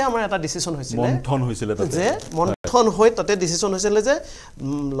তাতে আমাৰ এটা ডিসিশন হৈছিল যে মন্থন হৈ তাতে ডিসিশন হৈছিল যে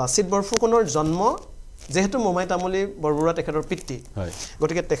লাচিত বৰফুকনৰ জন্ম যেহেতু মমাই তামুলী বৰবৰুৱা তেখেতৰ পিতৃ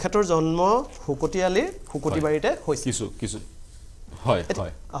গতিকে তেখেতৰ জন্ম হুকটিয়ালিৰ হুকটিবাৰীতে হৈছিল কিছু হয়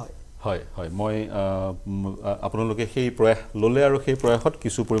মই আপোনালোকে সেই প্ৰয়াস ললে আৰু সেই প্ৰয়াসত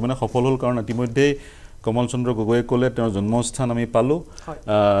কিছু পৰিমাণে সফল হ'ল কাৰণ ইতিমধ্যেই কমল চন্দ্ৰ গগৈয়ে ক'লে তেওঁৰ জন্মস্থান আমি পালো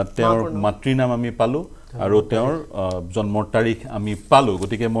তেওঁৰ মাতৃৰ নাম আমি পালো আৰু তেওঁৰ জন্মৰ তাৰিখ আমি পালো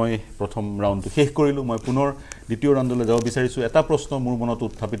গতিকে মই প্ৰথম ৰাউণ্ডটো শেষ কৰিলো মই পুনৰ দ্বিতীয় ৰাউণ্ডলৈ যাব বিচাৰিছো এটা প্ৰশ্ন মোৰ মনত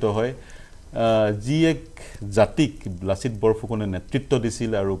উত্থাপিত হয় যি এক জাতিক লাচিত বৰফুকনে নেতৃত্ব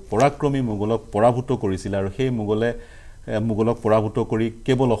দিছিল আৰু পৰাক্ৰমী মোগলক পৰাভূত কৰিছিল আৰু সেই মোগলক পৰাভূত কৰি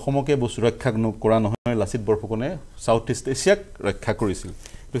কেৱল অসমকে সুৰক্ষা কৰা নহয় লাচিত বৰফুকনে সাউথ ইষ্ট এছিয়াক ৰক্ষা কৰিছিল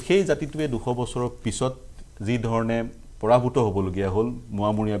তো সেই জাতিটোৱে 200 বছৰৰ পিছত যি ধৰণে পৰাভূত হ'বলগীয়া হ'ল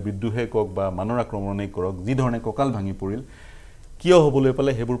মুৱামুৰীয়া বিদ্ৰোহে কক বা মানৰ আক্ৰমণেই কৰক যি ধৰণে ককাল ভাঙি পৰিল কিয় হ'বলৈ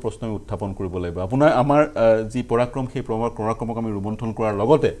পালে হেবোৰ প্ৰশ্ন আমি উত্থাপন কৰিব লাগিব আপোনাৰ আমাৰ যি পৰাক্ৰম সেই পৰাক্ৰমক আমি ৰুমন্থন কৰাৰ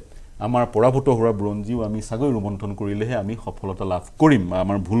লগতে আমাৰ পৰাভূত হোৱা বুৰঞ্জীও আমি সাগৈ ৰুমন্থন কৰিলেহে আমি সফলতা লাভ কৰিম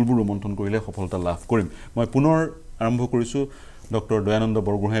আমাৰ ভুলবোৰ ৰুমন্থন কৰিলে সফলতা লাভ কৰিম মই পুনৰ আৰম্ভ কৰিছো ডক্টৰ দয়ানন্দ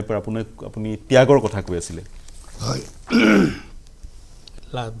বৰগোহাঁইৰ পৰা আপুনি ত্যাগৰ কথা কৈ আছিলে হয়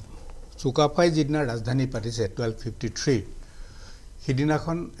চুকাফাই যিদিনা ৰাজধানী পাতিছে 1253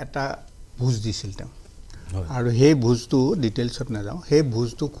 সিদিনাখন এটা ভোজ দিছিল তেওঁ আৰু সেই ভোজটো ডিটেইলছত নাযাওঁ সেই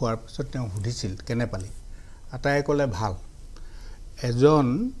ভোজটো খোৱাৰ পিছত তেওঁ সুধিছিল কেনে পালি আটাই ক'লে ভাল এজন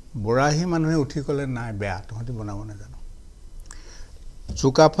বৰাহী মানুহে উঠি ক'লে নাই বেয়া তহঁতি বনাব নাজানো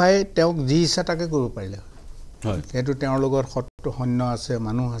চুকাফাই তেওঁক যি ইচ্ছা তাকে কৰিব পাৰিলে সেইটো তেওঁৰ লগত সৈন্য আছে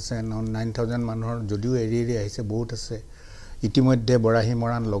মানুহ আছে 9000 মানুহৰ যদিও এৰি আহিছে বহুত আছে ইতিমধ্যে বৰাহী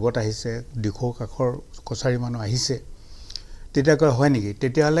মৰাণ লগত আহিছে দিখৌ কাখৰ কছাৰী মানুহ আহিছে তেতিয়া কয় হয় নেকি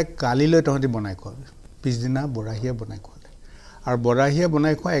তেতিয়াহ'লে কালিলৈ তহঁতি বনাই খোৱাবি পিছদিনা বৰাহীয়ে বনাই খোৱালে আৰু বৰাহীয়ে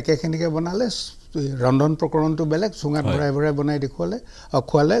বনাই খোৱা একেখিনিকে বনালে ৰন্ধন প্ৰকৰণটো বেলেগ চুঙাত ভৰাই বনাই দেখুৱালে আৰু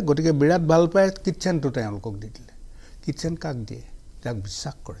খোৱালে গতিকে বিৰাট ভাল পায় কিটচেনটো তেওঁলোকক দি দিলে কিটচেন কাক দিয়ে যাক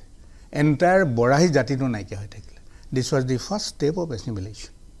বিশ্বাস কৰে এণ্টায়াৰ বৰাহী জাতিটো নাইকিয়া হৈ থাকিলে দিছ was the first step of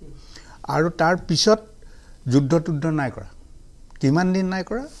assimilation আৰু তাৰ পিছত যুদ্ধ নাই কৰা কিমান দিন নাই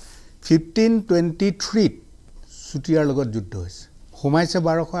কৰা 1523 চুতীয়াৰ লগত যুদ্ধ হৈছে সোমাইছে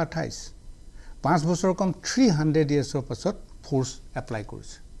 1228 5 বছৰ কম 300 ইয়াৰ্ছৰ পাছত ফোৰ্স এপ্লাই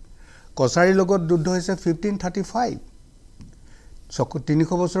কৰিছে কছাৰীৰ লগত যুদ্ধ হৈছে 1535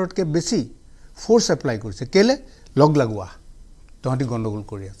 300 বছৰতকৈ বেছি ফোৰ্স এপ্লাই কৰিছে কেলে লগ লাগোৱা তহঁতি গণ্ডগোল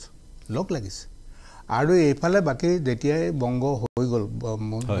কৰি আছ লগ লাগিছে আৰু এইফালে বাকি যেতিয়াই বংগ হৈ গ'ল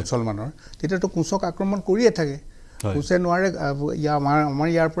মুছলমানৰ তেতিয়াতো কুচক আক্ৰমণ কৰিয়ে থাকে কুচে নোৱাৰে আমাৰ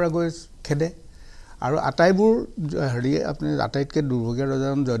ইয়াৰ পৰা গৈ খেদে আৰু আটাইবোৰ হেৰি আপুনি আটাইতকৈ দুৰ্ভগীয়া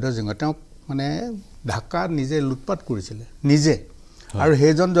ৰজাজন জয়ধ্বজ সিংহ তেওঁক মানে ঢাকা নিজে লুটপাট কৰিছিলে নিজে আৰু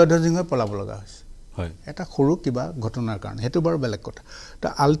সেইজন জয়ধ্বজ সিংহই পলাব লগা হৈছে এটা সৰু কিবা ঘটনাৰ কাৰণে সেইটো বাৰু বেলেগ কথা তো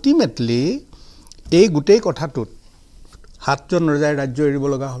আল্টিমেটলি এই গোটেই কথাটোত 7জন ৰজাই ৰাজ্য এৰিব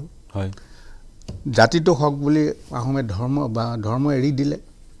লগা হ'ল জাতিটো হক বুলি আহোমে ধৰ্ম এৰি দিলে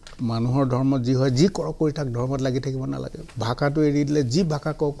মানুহৰ ধৰ্ম যি হয় যি কৰক কৰি থাক ধৰ্মত লাগি থাকিব নালাগে ভাষাটো এৰি দিলে যি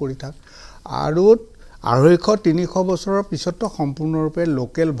ভাষা কওক কৰি থাক আৰু 250-300 বছৰৰ পিছতো সম্পূৰ্ণৰূপে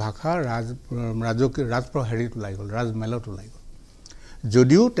লোকেল ভাষা ৰাজপ্ৰহাৰীত ওলাই গ'ল ৰাজমেলত ওলাই গ'ল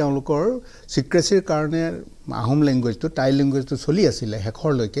যদিও তেওঁলোকৰ সিক্ৰেচিৰ কাৰণে আহোম লেংগুৱেজটো টাই লেংগুৱেজটো চলি আছিলে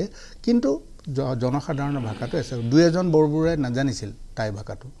শেষৰলৈকে কিন্তু জনসাধাৰণৰ ভাষাটো আছে 2-এজন বৰবৰুৱাই নাজানিছিল টাই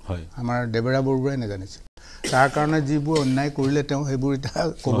ভাষাটো আমাৰ দেবেৰা বৰবৰুৱাই নাজানিছিল তাৰ কাৰণে যিবোৰ অন্যায় কৰিলে তেওঁ সেইবোৰ এটা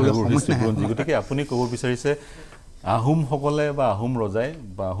ক'বলৈ গতিকে আপুনি ক'ব বিচাৰিছে আহোমসকলে বা আহোম ৰজাই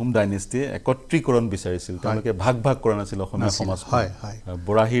বা আহোম ডাইনেষ্টিয়ে একত্ৰীকৰণ বিচাৰিছিল তেওঁলোকে ভাগ কৰা নাছিল অসমীয়া সমাজ হয় হয়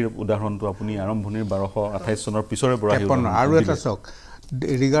বৰাহীৰ উদাহৰণটো আপুনি আৰম্ভণিৰ 1228 চনৰ পিছৰে বৰাহী আৰু এটা চাওক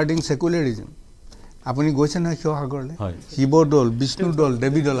ৰিগাৰ্ডিং সেকুলাৰিজম আপুনি গৈছে নহয় শিৱসাগৰলৈ শিৱ দল বিষ্ণু দল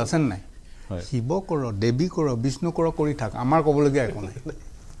দেৱী দল আছে নাই শিৱ কৰ দেৱী কৰ বিষ্ণু কৰ কৰি থাক আমাৰ ক'বলগীয়া একো নাই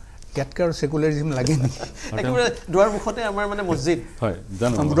কেটকাৰ সেকুলাৰিজম লাগে নেকি একেবাৰে দুৱাৰমুখতে আমাৰ মানে মছজিদ হয়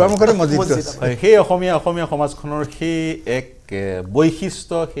জানো দুৱাৰমুখতে মছজিদ হয় সেই অসমীয়া সমাজখনৰ সেই এক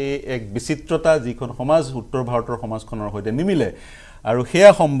বৈশিষ্ট্য সেই এক বিচিত্ৰতা যিখন সমাজ উত্তৰ ভাৰতৰ সমাজখনৰ সৈতে নিমিলে আৰু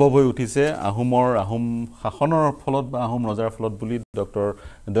সেয়া সম্ভৱ হৈ উঠিছে আহোম শাসনৰ ফলত বা আহোম ৰজাৰ ফলত বুলি ডক্টৰ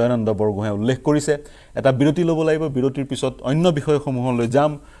দয়ানন্দ বৰগোহাঁয়ে উল্লেখ কৰিছে এটা বিৰতি ল'ব লাগিব বিৰতিৰ পিছত অন্য বিষয়সমূহলৈ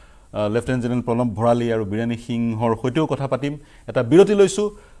যাম লেফটেনেণ্ট জেনেৰেল প্ৰণৱ ভৰালী আৰু বীৰাণী সিংহৰ সৈতেও কথা পাতিম এটা বিৰতি লৈছোঁ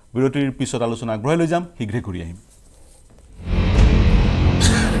বিৰতিৰ পিছত আলোচনা আগবঢ়াই লৈ যাম শীঘ্ৰে ঘূৰি আহিম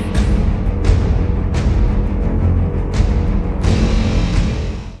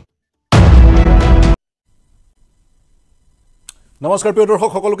নমস্কাৰ প্ৰিয়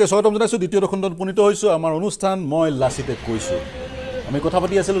দৰ্শক সকলোকে স্বাগতম জনাইছোঁ দ্বিতীয় খণ্ডত উপনীত হৈছোঁ আমাৰ অনুষ্ঠান মই লাচিতে কৈছোঁ আমি কথা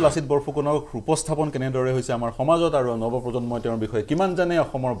পাতি আছিলোঁ লাচিত বৰফুকনক উপস্থাপন কেনেদৰে হৈছে আমাৰ সমাজত আৰু নৱপ্ৰজন্মই তেওঁৰ বিষয়ে কিমান জানে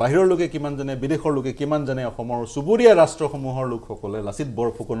অসমৰ বাহিৰৰ লোকে কিমান জানে বিদেশৰ লোকে কিমান জানে অসমৰ চুবুৰীয়া ৰাষ্ট্ৰসমূহৰ লোকসকলে লাচিত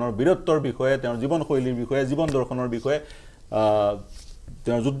বৰফুকনৰ বীৰত্বৰ বিষয়ে তেওঁৰ জীৱনশৈলীৰ বিষয়ে জীৱন দৰ্শনৰ বিষয়ে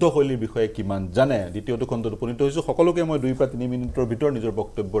তেওঁৰ যুদ্ধশৈলীৰ বিষয়ে কিমান জানে দ্বিতীয়টো খণ্ডত উপনীত হৈছোঁ সকলোকে মই 2-3 মিনিটৰ ভিতৰত নিজৰ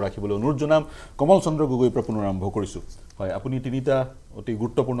বক্তব্য ৰাখিবলৈ অনুৰোধ জনাম কমল চন্দ্ৰ গগৈৰ পৰা পুনৰ আৰম্ভ কৰিছোঁ হয় আপুনি তিনিটা অতি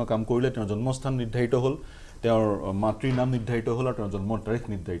গুৰুত্বপূৰ্ণ কাম কৰিলে তেওঁৰ জন্মস্থান নিৰ্ধাৰিত হ'ল তেওঁৰ মাতৃৰ নাম নিৰ্ধাৰিত হ'ল আৰু তেওঁৰ জন্মৰ তাৰিখ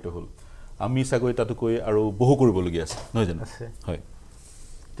নিৰ্ধাৰিত হ'ল আমি চাগৈ তাতকৈ আৰু বহু কৰিবলগীয়া আছে নহয় জানো হয়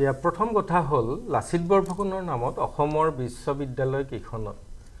এতিয়া প্ৰথম কথা হ'ল লাচিত বৰফুকনৰ নামত অসমৰ বিশ্ববিদ্যালয় কেইখনত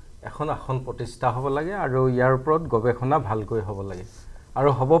এখন আসন প্ৰতিষ্ঠা হ'ব লাগে আৰু ইয়াৰ ওপৰত গৱেষণা ভালকৈ হ'ব লাগে আৰু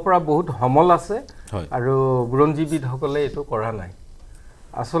হ'ব পৰা বহুত সমল আছে আৰু বুৰঞ্জীবিদসকলে এইটো কৰা নাই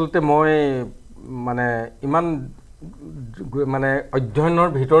আচলতে মই মানে ইমান মানে অধ্যয়নৰ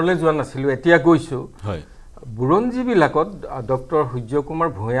ভিতৰলৈ যোৱা নাছিলোঁ এতিয়া গৈছোঁ হয় বুৰঞ্জীবিলাকত ডক্টৰ সূৰ্য কুমাৰ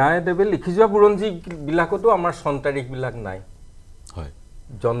ভূঞাদেৱে লিখি যোৱা বুৰঞ্জীবিলাকতো আমাৰ চন তাৰিখবিলাক নাই হয়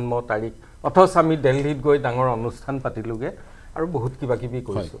জন্ম তাৰিখ অথচ আমি দিল্লীত গৈ ডাঙৰ অনুষ্ঠান পাতিলোগে আৰু বহুত কিবা কিবি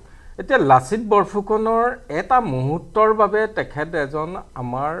কৰিছোঁ এতিয়া লাচিত বৰফুকনৰ এটা মুহূৰ্তৰ বাবে তেখেত এজন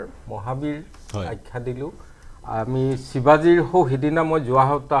আমাৰ মহাবীৰ আখ্যা দিলোঁ আমি শিৱাজীৰ সিদিনা মই যোৱা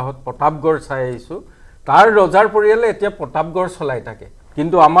সপ্তাহত প্ৰতাপগড় চাই আহিছোঁ তাৰ ৰজাৰ পৰিয়ালে এতিয়া প্ৰতাপগড় চলাই থাকে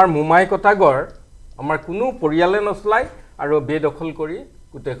কিন্তু আমাৰ মোমাইকটাগড় আমাৰ কোনো পৰিয়ালে নচলায় আৰু বেদখল কৰি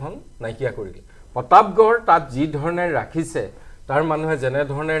গোটেইখন নাইকিয়া কৰিলে প্ৰতাপগড় তাত যি ধৰণে ৰাখিছে তাৰ মানুহে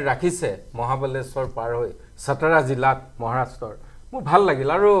যেনেধৰণে ৰাখিছে মহাবলেশ্বৰ পাৰ হৈ সাতাৰা জিলাত মহাৰাষ্ট্ৰৰ মোৰ ভাল লাগিল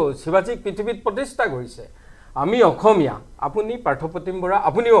আৰু শিৱাজীক পৃথিৱীত প্ৰতিষ্ঠা কৰিছে আমি অসমীয়া আপুনি পাৰ্থপ্ৰতিম বৰা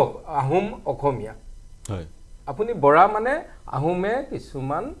আপুনিও আহোম অসমীয়া হয় আপুনি বৰা মানে আহোমে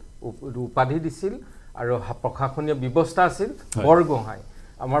কিছুমান উপাধি দিছিল আৰু প্ৰশাসনীয় ব্যৱস্থা আছিল বৰগোহাঁই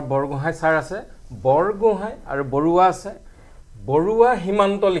আমাৰ বৰগোহাঁই ছাৰ আছে বৰগোহাঁই আৰু বৰুৱা আছে বৰুৱা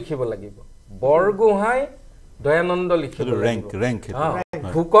সীমান্ত লিখিব লাগিব বৰগোহাঁই দয়ানন্দ লিখিব ৰেংক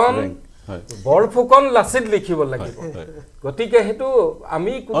ফুকন বৰফুকন লাচিত লিখিব লাগিব গতিকে হেতু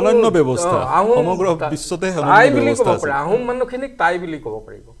আমি অনন্য ব্যৱস্থা সমগ্ৰ বিশ্বতে টাই বুলি ক'ব পাৰি আহোম মানুহখিনিক টাই বুলি ক'ব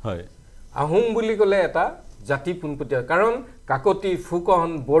পাৰিব হয় আহোম বুলি ক'লে এটা জাতি পোনপটীয়া কাৰণ কাকতি ফুকন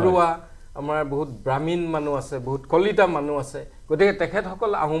বৰুৱা আমাৰ বহুত ব্ৰাহ্মণ মানুহ আছে বহুত কলিতা মানুহ আছে গতিকে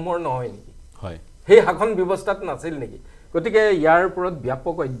তেখেতসকল আহোমৰ নহয় নেকি হয় সেই শাসন ব্যৱস্থাত নাছিল নেকি গতিকে ইয়াৰ ওপৰত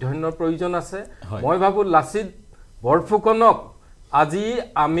ব্যাপক অধ্যয়নৰ প্ৰয়োজন আছে মই ভাবোঁ লাচিত বৰফুকনক আজি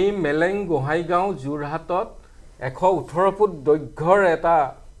আমি মেলেং গোহাঁইগাঁও যোৰহাটত 118 ফুট দৈৰ্ঘ্যৰ এটা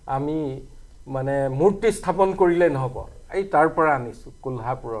আমি মানে মূৰ্তি স্থাপন কৰিলে নহ'ব এই তাৰ পৰা আনিছোঁ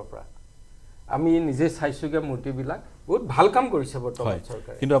কোল্হাপুৰৰ পৰা আমি নিজে চাইছোগে মূৰ্তিবিলাক বহুত ভাল কাম কৰিছে বৰ্তমান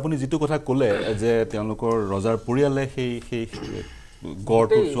চৰকাৰে কিন্তু আপুনি যেটো কথা ক'লে যে তেওঁলোকৰ ৰজাৰ পৰিয়ালে সেই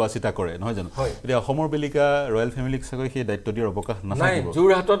গড়টো চোৱা চিতা কৰে নহয় জানো এতিয়া অসমৰ বেলিকা ৰয়েল ফেমিলিক চাগৈ সেই দায়িত্ব দিয়াৰ অৱকাশ নাথাকিব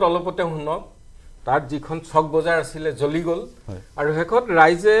যোৰহাটত অলপতে শুনক তাত যিখন চক বজাৰ আছিলে জ্বলি গ'ল আৰু শেষত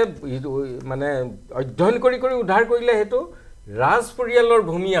ৰাইজে মানে অধ্যয়ন কৰি উদ্ধাৰ কৰিলে হেতু ৰাজ পৰিয়ালৰ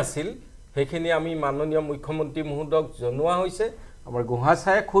ভূমি আছিল সেইখিনি আমি মাননীয় মুখ্যমন্ত্ৰী মহোদয়ক জনোৱা হৈছে আমাৰ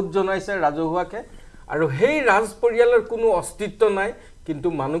গুহাচায়ে খুদ জনাইছে ৰাজহুৱাকে আৰু সেই ৰাজ পৰিয়ালৰ কোনো অস্তিত্ব নাই কিন্তু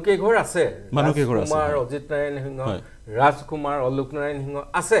মানুহকেইঘৰ আছে কুমাৰ অজিত নাৰায়ণ সিংহ ৰাজকুমাৰ অলোক নাৰায়ণ সিংহ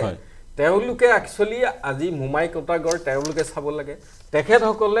আছে তেওঁলোকে একচুয়ালি আজি মুমাই কটাগড় তেওঁলোকে চাব লাগে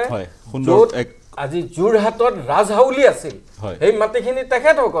তেখেতসকলে আজি জোৰহাটত ৰাজহাউলি আছিল এই মাটিখিনি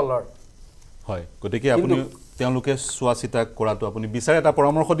তেখেতসকলৰ হয় গতিকে আপুনি তেওঁলোকে চোৱা চিতা কৰাটো আপুনি বিচাৰে এটা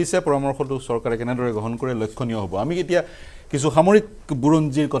পৰামৰ্শ দিছে পৰামৰ্শটো চৰকাৰে কেনেদৰে গ্ৰহণ কৰে লক্ষণীয় হ'ব আমি এতিয়া কিছু সামৰিক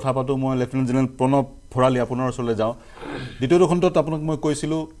বুৰঞ্জীৰ কথা পাতো মই লেফটেনেণ্ট জেনেৰেল প্ৰণৱ ভৰালী আপোনাৰ ওচৰলৈ যাওঁ দ্বিতীয়টো খণ্ডত আপোনাক মই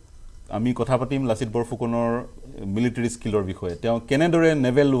কৈছিলোঁ আমি কথা পাতিম লাচিত বৰফুকনৰ মিলিটাৰী স্কিলৰ বিষয়ে তেওঁ কেনেদৰে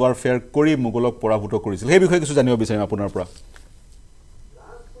নেভেল ৱাৰফেয়াৰ কৰি মোগলক পৰাভূত কৰিছিল সেই বিষয়ে কিছু জানিব বিচাৰিম আপোনাৰ পৰা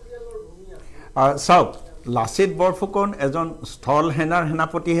চাওক লাচিত বৰফুকন এজন স্থল সেনাৰ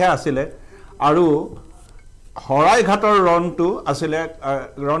সেনাপতিহে আছিলে আৰু হৰাইঘাটৰ ৰণটো আছিলে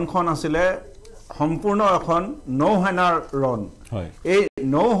ৰণখন আছিলে সম্পূৰ্ণ এখন নৌসেনাৰ ৰণ এই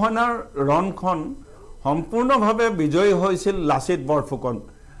নৌসেনাৰ ৰণখন সম্পূৰ্ণভাৱে বিজয়ী হৈছিল লাচিত বৰফুকন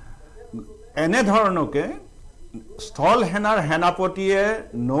এনেধৰণকে স্থল সেনাৰ সেনাপতিয়ে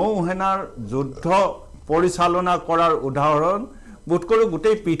নৌসেনাৰ যুদ্ধ পৰিচালনা কৰাৰ উদাহৰণ বোধকৰো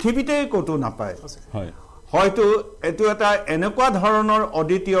গোটেই পৃথিৱীতেই ক'তো নাপায় হয়তো এইটো এটা এনেকুৱা ধৰণৰ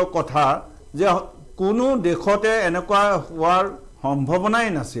অদ্বিতীয় কথা যে কোনো দেশতে এনেকুৱা হোৱাৰ সম্ভাৱনাই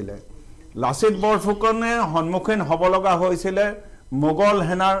নাছিলে লাচিত বৰফুকনে সন্মুখীন হ'ব লগা হৈছিলে মোগল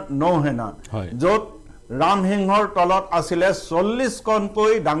সেনাৰ নৌসেনা য'ত ৰামসিংহৰ তলত আছিলে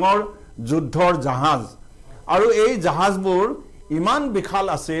 40খনকৈ ডাঙৰ যুদ্ধৰ জাহাজ আৰু এই জাহাজবোৰ ইমান বিশাল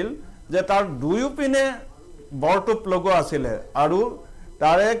আছিল যে তাৰ দুয়োপিনে বৰটোপ লগোৱা আছিলে আৰু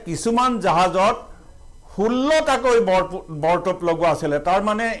তাৰে কিছুমান জাহাজত 16টাকৈ বৰটোপ লগোৱা আছিলে তাৰ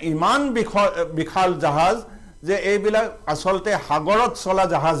মানে ইমান বিশাল জাহাজ যে এইবিলাক আসলতে সাগৰত চলা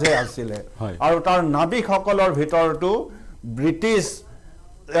জাহাজহে আছিলে আৰু তাৰ নাবিকসকলৰ ভিতৰতো ব্ৰিটিছ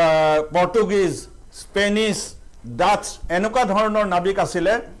পৰ্তুগীজ স্পেনিছ ডাচ এনেকুৱা ধৰণৰ নাবিক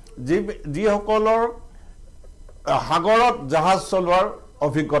আছিলে যিসকলৰ সাগৰত জাহাজ চলোৱাৰ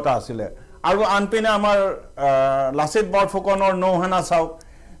অভিজ্ঞতা আছিলে আৰু আনপিনে আমাৰ লাচিত বৰফুকনৰ নৌসেনা চাওক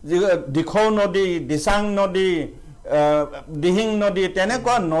দিখৌ নদী দিচাং নদী দিহিং নদী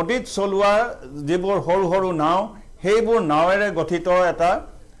তেনেকুৱা নদীত চলোৱা যিবোৰ সৰু সৰু নাও সেইবোৰ নাৱেৰে গঠিত এটা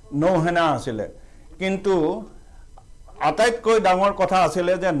নৌসেনা আছিলে কিন্তু আটাইতকৈ ডাঙৰ কথা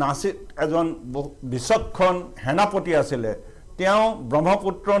আছিলে যে নাচিত এজন বিচক্ষণ সেনাপতি আছিলে তেওঁ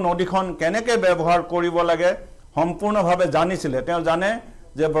ব্ৰহ্মপুত্ৰ নদীখন কেনেকৈ ব্যৱহাৰ কৰিব লাগে সম্পূৰ্ণভাৱে জানিছিলে তেওঁ জানে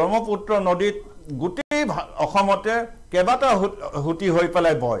যে ব্ৰহ্মপুত্ৰ নদীত গোটেই অসমতে কেইবাটা হুটি হৈ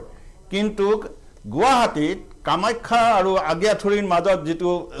পেলাই বয় কিন্তু গুৱাহাটীত কামাখ্যা আৰু আগিয়াথুৰিৰ মাজত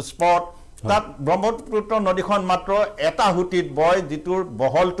যিটো স্পট তাত ব্ৰহ্মপুত্ৰ নদীখন মাত্ৰ এটা হুটিত বয় যিটোৰ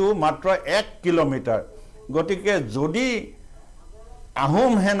বহলটো মাত্ৰ 1 কিলোমিটাৰ গতিকে যদি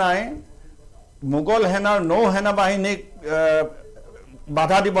আহোম সেনাই মোগল সেনাৰ নৌ সেনা বাহিনীক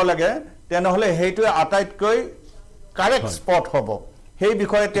বাধা দিব লাগে তেনেহ'লে সেইটোৱে আটাইতকৈ কাৰেক্ট স্পট হ'ব সেই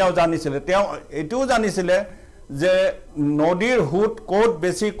বিষয়ে তেওঁ জানিছিলে তেওঁ এটোও জানিছিলে যে নদীৰ হুট কোট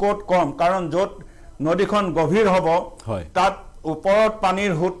বেছি কোট কম কাৰণ য'ত নদীখন গভীৰ হ'ব তাত ওপৰত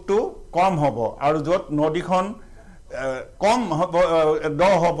পানীৰ হুটটো কম হ'ব আৰু য'ত নদীখন কম হ'ব দ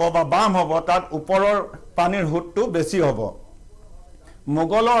হ'ব বা বাম হ'ব তাত ওপৰৰ পানীৰ হুটটো বেছি হ'ব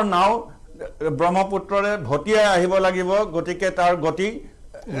মোগলৰ নাও ব্ৰহ্মপুত্ৰৰে ভটিয়াই আহিব লাগিব গতিকে তাৰ গতি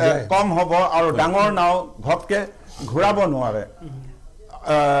কম হ'ব আৰু ডাঙৰ নাও ঘপকে ঘূৰাব নোৱাৰে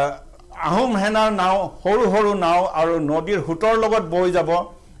আহোম সেনাৰ নাও সৰু সৰু নাও আৰু নদীৰ হুটৰ লগত বৈ যাব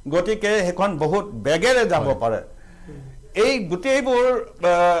গতিকে সেইখন বহুত বেগেৰে যাব পাৰে এই গোটেইবোৰ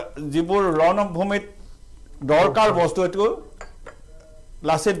যিবোৰ ৰণভূমিত দৰকাৰ বস্তু এইটো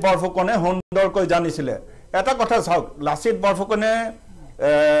লাচিত বৰফুকনে সুন্দৰকৈ জানিছিলে এটা কথা চাওক লাচিত বৰফুকনে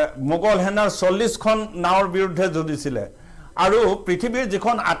মোগল সেনাৰ 40খন নাৱৰ বিৰুদ্ধে যুঁজিছিলে আৰু পৃথিৱীৰ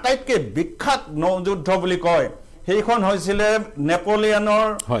যিখন আটাইতকৈ বিখ্যাত নৌযুদ্ধ বুলি কয় সেইখন হৈছিলে নেপোলিয়নৰ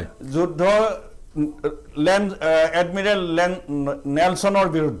যুদ্ধ এডমিৰেল নেলছনৰ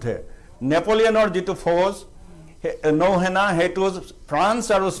বিৰুদ্ধে নেপোলিয়নৰ যিটো ফৌজ নৌসেনা সেইটো ফ্ৰান্স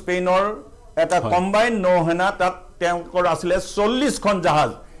আৰু স্পেইনৰ এটা কম্বাইন নৌসেনা তাত তেওঁলোকৰ আছিলে 40খন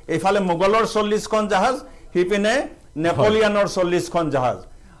জাহাজ এইফালে মোগলৰ 40খন জাহাজ সিপিনে নেপোলিয়নৰ 40খন জাহাজ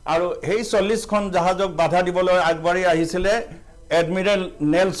আৰু সেই 40খন জাহাজক বাধা দিবলৈ আগবাঢ়ি আহিছিলে এডমিৰেল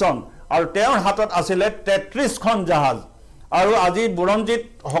নেলছন আৰু তেওঁৰ হাতত আছিলে 33খন জাহাজ আৰু আজি বুৰঞ্জীত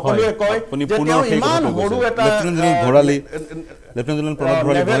সকলোৱে কয় যে তেওঁ ইমান সৰু এটা লেফটেনেণ্ট জেনেৰেল প্ৰণৱ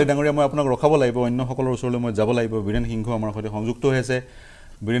ভৰালী ডাঙৰীয়া মই আপোনাক ৰখাব লাগিব অন্য সকলৰ ওচৰলৈ মই যাব লাগিব বীৰেন সিংহ আমাৰ সৈতে সংযুক্ত হৈছে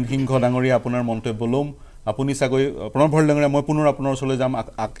বীৰেন সিংহ ডাঙৰীয়া আপোনাৰ মন্তব্য ল'ম আপুনি চাগৈ প্ৰণৱ ভৰালী ডাঙৰীয়া মই পুনৰ আপোনাৰ ওচৰলৈ যাম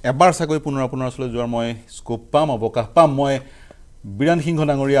এবাৰ চাগৈ পুনৰ আপোনাৰ ওচৰলৈ যোৱাৰ মই স্কোপ পাম অৱকাশ পাম মই বিৰাণ সিংহ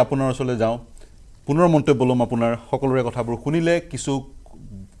ডাঙৰীয়া আপোনাৰ ওচৰলৈ যাওঁ পুনৰ মন্তব্য ল'ম আপোনাৰ সকলোৰে কথাবোৰ শুনিলে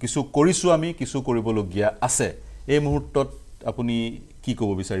কিছু কৰিছোঁ আমি কিছু কৰিবলগীয়া আছে এই মুহূৰ্তত আপুনি কি ক'ব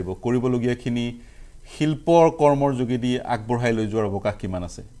বিচাৰিব কৰিবলগীয়াখিনি শিল্পৰ কৰ্মৰ যোগেদি আগবঢ়াই লৈ যোৱাৰ অৱকাশ কিমান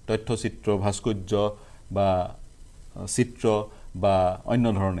আছে তথ্যচিত্ৰ ভাস্কৰ্য বা চিত্ৰ বা অন্য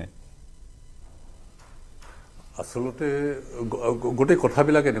ধৰণে আসলতে গোটেই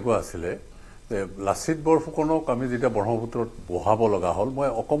কথাবিলাক এনেকুৱা আছিলে লাচিত বৰফুকনক আমি যেতিয়া ব্ৰহ্মপুত্ৰত বহাব লগা হ'ল মই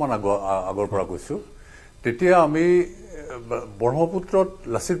অকণমান আগৰ পৰা কৈছোঁ তেতিয়া আমি ব্ৰহ্মপুত্ৰত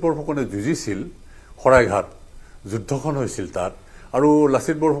লাচিত বৰফুকনে যুঁজিছিল শৰাইঘাট যুদ্ধখন হৈছিল তাত আৰু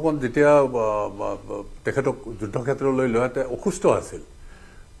লাচিত বৰফুকন যেতিয়া তেখেতক যুদ্ধক্ষেত্ৰলৈ লৈ অসুস্থ আছিল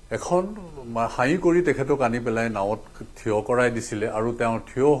এখন হাঁহি কৰি তেখেতক আনি পেলাই নাৱত থিয় কৰাই দিছিলে আৰু তেওঁ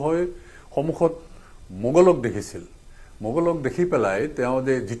থিয় হৈ সন্মুখত মোগলক দেখিছিল মোগলক দেখি পেলাই তেওঁ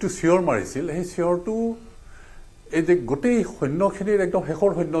যে যিটো চিঞৰ মাৰিছিল সেই চিঞৰটো এই যে গোটেই সৈন্যখিনিৰ একদম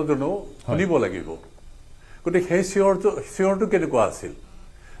শেষৰ সৈন্যজনেও শুনিব লাগিব গতিকে সেই চিঞৰটো কেনেকুৱা আছিল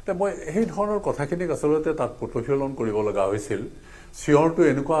মই সেই ধৰণৰ কথাখিনিক আচলতে তাত প্ৰতিফলন কৰিব লগা হৈছিল চিঞৰটো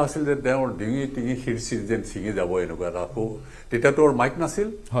এনেকুৱা আছিল যে তেওঁৰ ডিঙি টিঙি শিৰচি যেন ছিঙি যাব এনেকুৱা এটা তেতিয়াতো মাইক নাছিল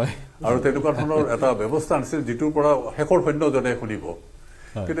আৰু তেনেকুৱা ধৰণৰ এটা ব্যৱস্থা নাছিল যিটোৰ পৰা শেষৰ সৈন্যজনে শুনিব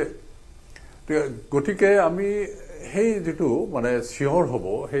কিন্তু গতিকে আমি সেই যিটো মানে চিঞৰ হ'ব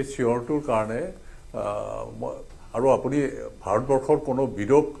সেই চিঞৰটোৰ কাৰণে আৰু আপুনি ভাৰতবৰ্ষৰ কোনো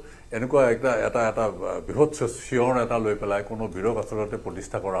বীৰক এনেকুৱা এটা বৃহৎ চিঞৰ এটা লৈ পেলাই কোনো বীৰক আচলতে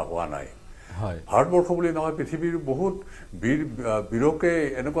প্ৰতিষ্ঠা কৰা হোৱা নাই ভাৰতবৰ্ষ বুলি নহয় পৃথিৱীৰ বহুত বীৰকে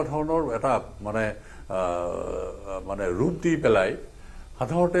এনেকুৱা ধৰণৰ এটা মানে ৰূপ দি পেলাই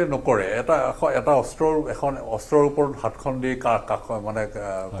সাধাৰণতে নকৰে এটা অস্ত্ৰৰ ওপৰত হাতখন দি মানে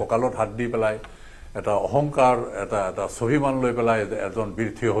কঁকালত হাত দি পেলাই এটা অহংকাৰ এটা স্বাভিমান লৈ পেলাই এজন বীৰ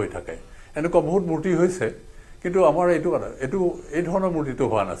থিয় হৈ থাকে এনেকুৱা বহুত মূৰ্তি হৈছে কিন্তু আমাৰ এই ধৰণৰ মূৰ্তিটো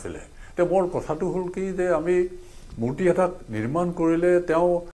হোৱা নাছিলে তে মোৰ কথাটো হ'ল কি যে আমি মূৰ্তি এটা নিৰ্মাণ কৰিলে তেওঁ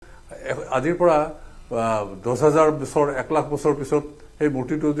আজিৰ পৰা 10,000 বছৰ 1 লাখ বছৰ পিছত সেই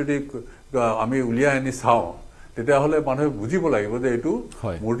মূৰ্তিটো যদি আমি উলিয়াই আনি চাওঁ তেতিয়াহ'লে মানুহে বুজিব লাগিব যে এইটো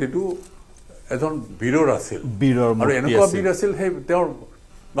মূৰ্তিটো এজন বীৰৰ আছিল আৰু এনেকুৱা বীৰ আছিল সেই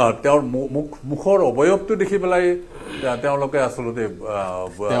তেওঁৰ মুখৰ অৱয়ৱটো দেখি পেলাই তেওঁলোকে আচলতে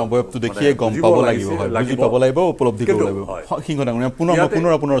অৱয়ৱটো দেখিয়ে গম পাব লাগিব বুজি পাব লাগিব উপলব্ধি কৰিব লাগিব সিংহ ডাঙৰীয়া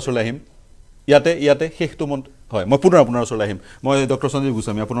পুনৰ আপোনাৰ ওচৰলৈ আহিম ইয়াতে শেষটো হয় মই পুনৰ আপোনাৰ ওচৰলৈ আহিম মই ডক্টৰ সঞ্জীৱ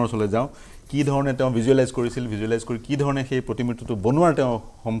গোস্বামী আপোনাৰ ওচৰলৈ যাওঁ কি ধৰণে তেওঁ ভিজুৱেলাইজ কৰি কি ধৰণে সেই প্ৰতিমূৰ্তিটো বনোৱাৰ তেওঁ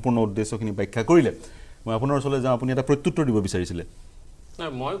সম্পূৰ্ণ উদ্দেশ্যখিনি ব্যাখ্যা কৰিলে মই আপোনাৰ ওচৰলৈ যাওঁ আপুনি এটা প্ৰত্যুত্তৰ দিব বিচাৰিছিলে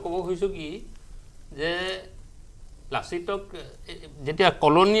মই ক'ব খুজিছোঁ কি যে লাচিতক যেতিয়া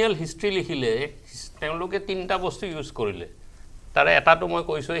কলনিয়েল হিষ্ট্ৰী লিখিলে তেওঁলোকে 3টা বস্তু ইউজ কৰিলে তাৰে এটাটো মই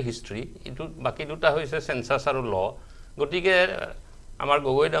কৈছোঁ হিষ্ট্ৰী এইটো বাকী দুটা হৈছে চেঞ্চাছ আৰু ল গতিকে আমাৰ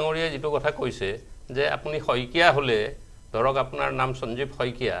গগৈ ডাঙৰীয়াই যিটো কথা কৈছে যে আপুনি শইকীয়া হ'লে ধৰক আপোনাৰ নাম সঞ্জীৱ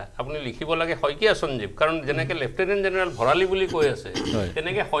শইকীয়া আপুনি লিখিব লাগে শইকীয়া সঞ্জীৱ কাৰণ যেনেকৈ লেফটেনেণ্ট জেনেৰেল ভৰালী বুলি কৈ আছে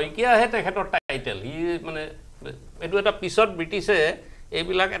তেনেকৈ শইকীয়াহে তেখেতৰ টাইটেল সি মানে এইটো এটা পিছত ব্ৰিটিছে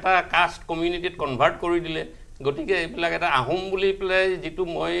এইবিলাক এটা কাষ্ট কমিউনিটিত কনভাৰ্ট কৰি দিলে গতিকে এইবিলাক এটা আহোম বুলি পেলাই যিটো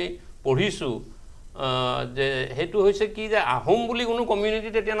মই পঢ়িছোঁ যে সেইটো হৈছে কি যে আহোম বুলি কোনো কমিউনিটি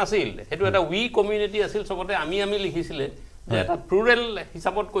তেতিয়া নাছিল সেইটো এটা উই কমিউনিটি আছিল চবতে আমি লিখিছিলে যে এটা প্লুৰেল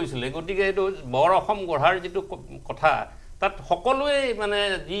হিচাপত কৈছিলে গতিকে এইটো বৰ অসম গঢ়াৰ যিটো কথা তাত সকলোৱে মানে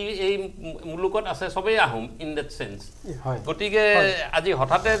যি এই মুলুকত আছে সবেই আহোম ইন দেট চেন্স গতিকে আজি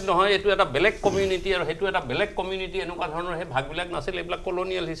হঠাতে নহয় এইটো এটা বেলেগ কমিউনিটি আৰু সেইটো এটা বেলেগ কমিউনিটি এনেকুৱা ধৰণৰ সেই ভাগবিলাক নাছিল এইবিলাক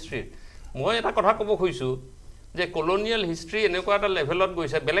কলনিয়েল হিষ্ট্ৰীত মই এটা কথা ক'ব খুজিছোঁ যে কলনিয়েল হিষ্ট্ৰী এনেকুৱা এটা লেভেলত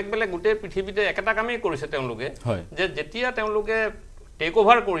গৈছে বেলেগ গোটেই পৃথিৱীতে একেটা কামেই কৰিছে তেওঁলোকে যে যেতিয়া তেওঁলোকে টেক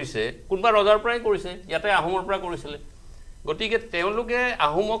অভাৰ কৰিছে কোনোবা ৰজাৰ পৰাই কৰিছে ইয়াতে আহোমৰ পৰা কৰিছিলে গতিকে তেওঁলোকে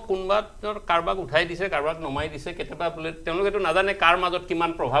আহোমক কোনোবা কাৰোবাক উঠাই দিছে কাৰোবাক নমাই দিছে কেতিয়াবা বোলে তেওঁলোকেতো নাজানে কাৰ মাজত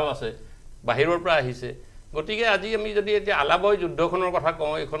কিমান প্ৰভাৱ আছে বাহিৰৰ পৰা আহিছে গতিকে আজি আমি যদি এতিয়া আলাবৈ যুদ্ধখনৰ কথা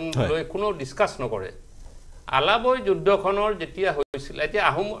কওঁ এইখন লৈ কোনো ডিছকাছ নকৰে আলাবৈ যুদ্ধখনৰ যেতিয়া হৈছিল এতিয়া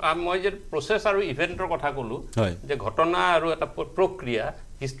আহোম মই যে প্ৰচেছ আৰু ইভেণ্টৰ কথা ক'লোঁ যে ঘটনা আৰু এটা প্ৰক্ৰিয়া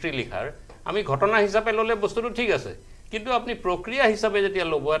হিষ্ট্ৰী লিখাৰ আমি ঘটনা হিচাপে ল'লে বস্তুটো ঠিক আছে কিন্তু আপুনি প্ৰক্ৰিয়া হিচাপে যেতিয়া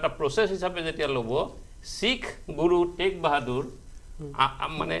ল'ব এটা প্ৰচেছ হিচাপে যেতিয়া ল'ব শিখ গুৰু টেগ বাহাদুৰ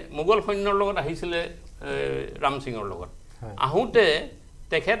মানে মোগল সৈন্যৰ লগত আহিছিলে ৰাম সিঙৰ লগত আহোঁতে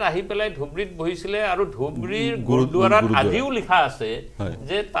তেখেত আহি পেলাই ধুবুৰীত বহিছিলে আৰু ধুবুৰীৰ গুৰুদ্বাৰাত আজিও লিখা আছে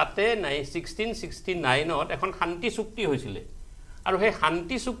যে তাতে 1669ত এখন শান্তি চুক্তি হৈছিলে আৰু সেই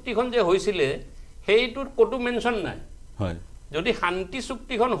শান্তি চুক্তিখন যে হৈছিলে সেইটোত ক'তো মেনশ্যন নাই যদি শান্তি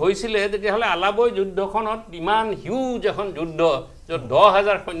চুক্তিখন হৈছিলে তেতিয়াহ'লে আলাবৈ যুদ্ধখনত ইমান হিউজ এখন যুদ্ধ য'ত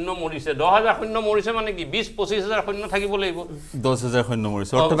 10,000 সৈন্য মৰিছে 10,000 সৈন্য মৰিছে মানে কি 20-25,000 সৈন্য থাকিব লাগিব 10,000 সৈন্য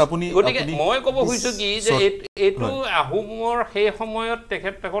মৰিছে অৰ্থাৎ আপুনি গতিকে মই ক'ব খুজিছোঁ কি যে এইটো আহোমৰ সেই সময়ত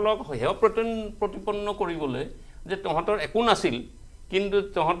তেখেতসকলক হেয় প্ৰতিপন্ন কৰিবলৈ যে তহঁতৰ একো নাছিল কিন্তু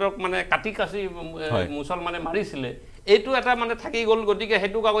তহঁতক মানে কাটি মুছলমানে মাৰিছিলে এইটো এটা মানে থাকি গ'ল গতিকে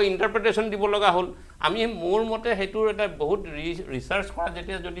সেইটোক আকৌ ইণ্টাৰপ্ৰিটেশ্যন দিব লগা হ'ল আমি মোৰ মতে সেইটোৰ এটা বহুত ৰিচাৰ্চ কৰা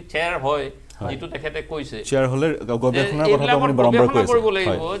যেতিয়া যদি চেয়াৰ হয় যেটো তেখেতে কৈছে চেয়াৰ হলে গৱেষণাৰ কথা আপুনি বাৰম্বাৰ কৈছে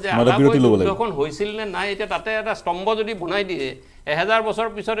যে যুদ্ধখন হৈছিল নে নাই এটা তাতে এটা স্তম্ভ যদি বনাই দিয়ে 1000 বছৰ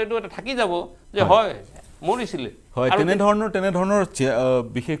পিছত এইটো এটা থাকি যাব যে হয় মৰিছিলে হয় তেনে ধৰণৰ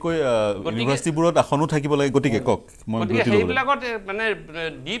বিশেষকৈ ইউনিভাৰ্সিটিবোৰত আসনো থাকিব লাগে গতিকে কক মই সেইবিলাকত মানে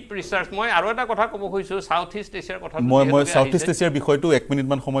ডিপ ৰিচাৰ্চ মই আৰু এটা কথা ক'ব খুজিছোঁ সাউথ ইষ্ট এছিয়াৰ কথা মই সাউথ ইষ্ট এছিয়াৰ বিষয়টো 1 মিনিট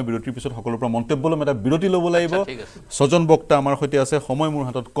মান সময় বিৰতিৰ পিছত সকলোৰ পৰা মন্তব্য ল'ম এটা বিৰতি ল'ব লাগিব ছজন বক্তা আমাৰ সৈতে আছে সময় মোৰ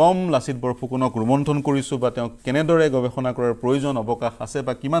হাতত কম লাচিত বৰফুকনক ৰোমন্থন কৰিছোঁ বা তেওঁ কেনেদৰে গৱেষণা কৰাৰ প্ৰয়োজন অৱকাশ আছে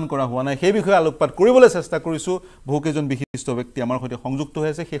বা কিমান কৰা হোৱা নাই সেই বিষয়ে আলোকপাত কৰিবলৈ চেষ্টা কৰিছোঁ বহুকেইজন বিশিষ্ট ব্যক্তি আমাৰ সৈতে সংযুক্ত হৈ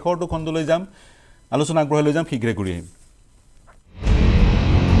আছে শেষৰটো খণ্ডলৈ যাম আলোচনা আগবঢ়াই লৈ যাম শীঘ্ৰে ঘূৰি আহিম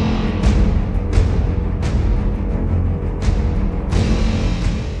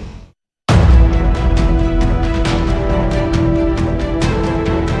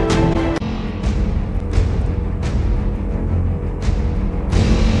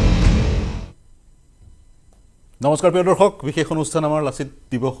নমস্কাৰ প্ৰিয় দৰ্শক বিশেষ অনুষ্ঠান আমাৰ লাচিত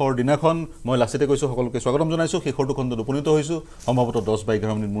দিৱসৰ দিনাখন মই লাচিতে কৈছোঁ সকলোকে স্বাগতম জনাইছোঁ শেষৰটো খণ্ডত উপনীত হৈছোঁ সম্ভৱতঃ 10 বা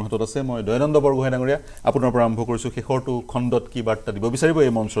 11 মিনিট মোৰ হাতত আছে মই দয়ানন্দ বৰগোহাঁই ডাঙৰীয়া আপোনাৰ পৰা আৰম্ভ কৰিছোঁ শেষৰটো খণ্ডত কি বাৰ্তা দিব বিচাৰিব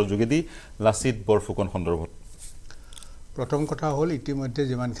এই মঞ্চৰ যোগেদি লাচিত বৰফুকন সন্দৰ্ভত প্ৰথম কথা হ'ল ইতিমধ্যে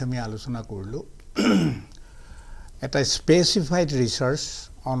যিমানখিনি আমি আলোচনা কৰিলোঁ এটা specified research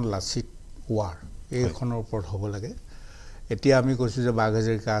on Lachit war এইখনৰ ওপৰত হ'ব লাগে এতিয়া আমি কৈছোঁ যে বাঘ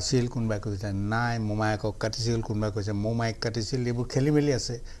হাজৰিকা আছিল কোনোবাই কৈছে নাই মোমায়েকক কাটিছিল কোনোবাই কৈছে মোমায়েক কাটিছিল এইবোৰ খেলি মেলি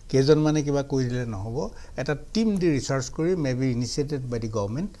আছে কেইজনমানে কিবা কৈ দিলে নহ'ব এটা টিম দি ৰিচাৰ্চ কৰি may be initiated by the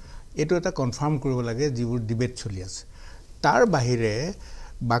government এইটো এটা কনফাৰ্ম কৰিব লাগে যিবোৰ ডিবেট চলি আছে তাৰ বাহিৰে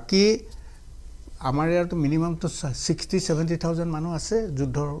বাকী আমাৰ ইয়াতো মিনিমামটো 60-70,000 মানুহ আছে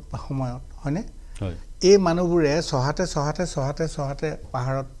যুদ্ধৰ সময়ত হয়নে এই মানুহবোৰে চহাতে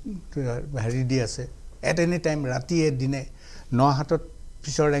পাহাৰত হেৰি দি আছে এট এনি টাইম ৰাতিয়ে দিনে 9 হাতত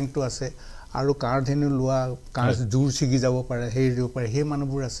পিছৰ ৰেংকটো আছে আৰু কাঁড়ধেনু লোৱা কাঁড় জোৰ ছিগি যাব পাৰে সেই দিব পাৰে সেই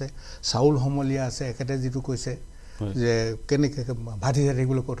মানুহবোৰ আছে চাউল সমলীয়া আছে একেতে যিটো কৈছে যে কেনেকৈ ভাতি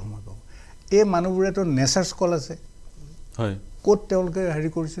থাকিবলৈ ক'ত সময় পাব এই মানুহবোৰেতো নেচাৰ স্কল আছে হয় ক'ত তেওঁলোকে হেৰি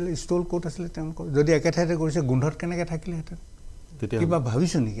কৰিছিলে ষ্টল ক'ত আছিলে তেওঁলোকৰ যদি একে ঠাইতে কৰিছে গোন্ধত কেনেকৈ থাকিলেহেঁতেন কিবা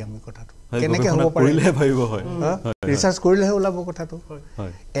ভাবিছোঁ নেকি আমি কথাটো কেনেকৈ হ'ব পাৰিলে ভাবিব হয় ৰিচাৰ্চ কৰিলেহে ওলাব কথাটো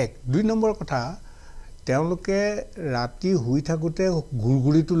এক 2 নম্বৰ কথা তেওঁলোকে ৰাতি শুই থাকোঁতে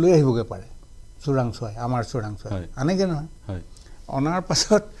গুৰগুৰিটো লৈ আহিবগৈ পাৰে চোৰাংচোৱাই আমাৰ চোৰাংচোৱাই আনেগৈ নহয় অনাৰ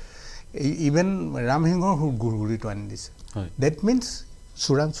পাছত ইভেন ৰামসিংহৰ গুৰগুৰিটো আনি দিছে ডেট মিনছ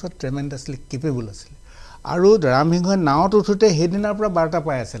চোৰাংচোৱাত ট্ৰেমেণ্ডাছলি কেপেবল আছিলে আৰু ৰামসিংহই নাৱত উঠোঁতে সেইদিনাৰ পৰা বাৰ্তা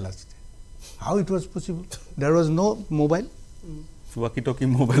পাই আছে লাচিতে হাউ ইট ৱাজ পচিবল দেৰ was no' mobile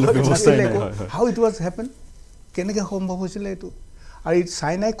how it was happen কেনেকৈ সম্ভৱ হৈছিলে এইটো আৰু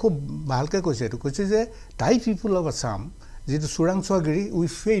চাইনাই খুব ভালকৈ কৈছে এইটো কৈছে যে টাই পিপুল অফ আছাম যিটো চোৰাংচোৱাগিৰি উই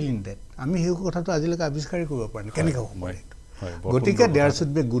ফেইল ইন ডেট আমি সেই কথাটো আজিলৈকে আৱিষ্কাৰেই কৰিব পৰা নাই কেনেকৈ হ'ব পাৰে গতিকে there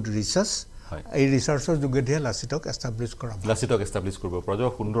should be good research এই ৰিচাৰ্চৰ যোগেদিহে লাচিতক এষ্টাব্লিছ কৰিব পৰা যাব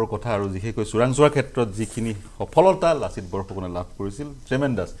সুন্দৰ কথা আৰু বিশেষকৈ চোৰাংচোৱাৰ ক্ষেত্ৰত যিখিনি সফলতা লাচিত বৰফুকনে লাভ কৰিছিল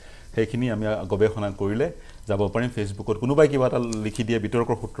ট্ৰেমেণ্ডাছ সেইখিনি আমি গৱেষণা কৰিলে যাব পাৰিম ফেচবুকত কোনোবাই কিবা এটা লিখি দিয়ে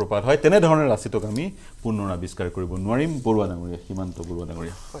বিতৰ্কৰ সূত্ৰপাত হয় তেনেধৰণে লাচিতক আমি পুনৰ আৱিষ্কাৰ কৰিব নোৱাৰিম বৰুৱা ডাঙৰীয়া সীমান্ত বৰুৱা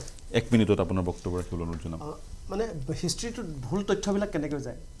ডাঙৰীয়া 1 মিনিটত আপোনাৰ বক্তব্য ৰাখিবলৈ অনুৰোধ জনাম মানে হিষ্ট্ৰীটোত ভুল তথ্যবিলাক কেনেকৈ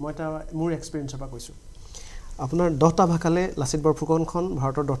যায় মই এটা মোৰ এক্সপিৰিয়েঞ্চৰ পৰা কৈছোঁ আপোনাৰ 10টা ভাষালৈ লাচিত বৰফুকনখন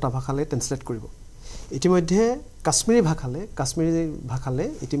ভাৰতৰ 10টা ভাষালৈ ট্ৰেন্সলেট কৰিব ইতিমধ্যে কাশ্মীৰী ভাষালৈ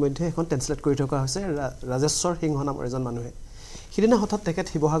ইতিমধ্যে এখন ট্ৰেন্সলেট কৰি থকা হৈছে ৰাজেশ্বৰ সিংহ নামৰ এজন মানুহে সিদিনা হঠাৎ তেখেত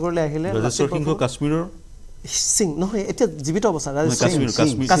শিৱসাগৰলৈ আহিলে ৰাজেশ্বৰ সিংহ কাশ্মীৰৰ সিং নহয় এতিয়া জীৱিত অৱস্থা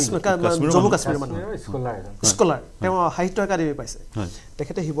জম্মু কাশ্মীৰৰ মানুহ স্কলাৰ তেওঁ সাহিত্য একাডেমী পাইছে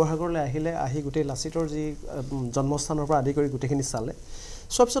তেখেতে শিৱসাগৰলৈ আহিলে আহি গোটেই লাচিতৰ যি জন্মস্থানৰ পৰা আদি কৰি গোটেইখিনি চালে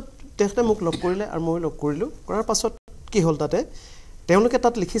চোৱাৰ পিছত তেখেতে মোক লগ কৰিলে আৰু মই লগ কৰিলোঁ কৰাৰ পাছত কি হ'ল তাতে তেওঁলোকে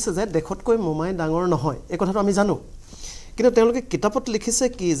তাত লিখিছে যে দেশতকৈ মোমাই ডাঙৰ নহয় এই কথাটো আমি জানো কিন্তু তেওঁলোকে কিতাপত লিখিছে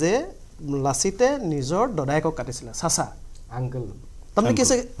কি যে লাচিতে নিজৰ দদায়েকক কাটিছিলে চাচা আংকল তাৰমানে কি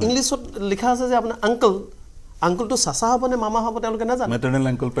আছে ইংলিছত লিখা আছে যে আপোনাৰ আংকলটো চাচা হ'ব নে মামা হ'ব তেওঁলোকে নাজানে মেটাৰনেল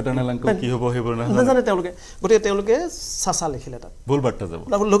আংকল পেটাৰনেল আংকল কি হ'ব সেইবোৰ নাজানে তেওঁলোকে গতিকে তেওঁলোকে চাচা লিখিলে তাত ভুল বাৰ্তা যাব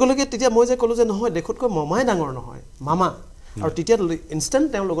লগে লগে তেতিয়া মই যে ক'লোঁ যে নহয় দেশতকৈ মমাই ডাঙৰ নহয় মামা আৰু তেতিয়া ইনষ্টেণ্ট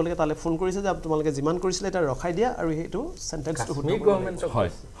তেওঁ লগলৈকে তালৈ ফোন কৰিছে যে তোমালোকে যিমান কৰিছিলে এটা ৰখাই দিয়া আৰু সেইটো চেণ্টেন্সটো মি গভৰ্ণমেণ্ট হয়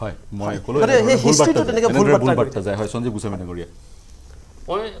হয় মই ক'লো এই হিষ্ট্ৰীটো তেনেকৈ ভুল বাৰ্তা যায় হয় সঞ্জীৱ গোস্বামী ডাঙৰীয়া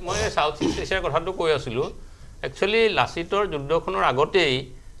মই সাউথ ইষ্ট এছিয়াৰ কথাটো কৈ আছিলোঁ একচুৱেলি লাচিতৰ যুদ্ধখনৰ আগতেই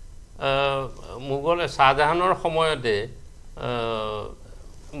মোগল শ্বাহজাহানৰ সময়তে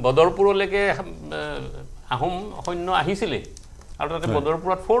বদৰপুৰলৈকে আহোম সৈন্য আহিছিলে আৰু তাতে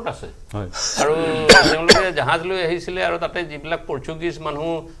বদৰপুৰত ফৰ্ট আছে আৰু তেওঁলোকে জাহাজ লৈ আহিছিলে আৰু তাতে যিবিলাক পৰ্চুগীজ মানুহ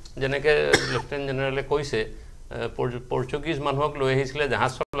যেনেকৈ লেফটেনেণ্ট জেনেৰেলে কৈছে পৰ্চুগীজ মানুহক লৈ আহিছিলে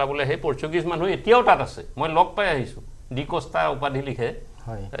জাহাজ চলাবলৈ সেই পৰ্চুগীজ মানুহ এতিয়াও তাত আছে মই লগ পাই আহিছোঁ ডি কষ্টা উপাধি লিখে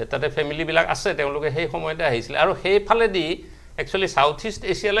তাতে ফেমিলিবিলাক আছে তেওঁলোকে সেই সময়তে আহিছিলে আৰু সেইফালেদি একচুৱেলি সাউথ ইষ্ট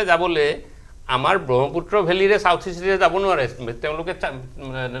এছিয়ালৈ যাবলৈ আমাৰ ব্ৰহ্মপুত্ৰ ভেলীৰে সাউথ ইষ্ট এছিয়া যাব নোৱাৰে তেওঁলোকে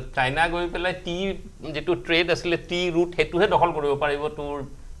চাইনা গৈ পেলাই টি যিটো ট্ৰেড আছিলে টি ৰুট সেইটোহে দখল কৰিব পাৰিব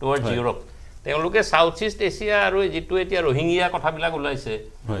টুৱাৰ্ডছ ইউৰোপ তেওঁলোকে সাউথ ইষ্ট এছিয়া আৰু যিটো এতিয়া ৰোহিংগীয়া কথাবিলাক ওলাইছে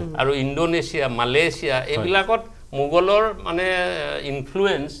আৰু ইণ্ডোনেছিয়া মালয়েছিয়া এইবিলাকত মোগলৰ মানে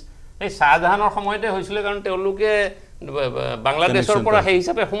ইনফ্লুৱেঞ্চ এই শ্বাহজাহানৰ সময়তে হৈছিলে কাৰণ তেওঁলোকে বাংলাদেশৰ পৰা সেই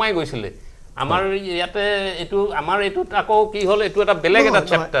হিচাপে সোমাই গৈছিলে আমাৰ ইয়াতে এইটো আমাৰ এইটোত আকৌ কি হ'ল এইটো এটা বেলেগ এটা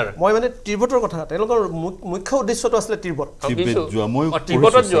চেপ্টাৰ মই মানে তিব্বতৰ কথা তেওঁলোকৰ মুখ্য উদ্দেশ্যটো আছিলে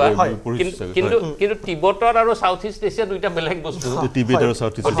তিব্বতত যোৱা কিন্তু তিব্বতত আৰু সাউথ ইষ্ট এছিয়া দুইটা বেলেগ বস্তু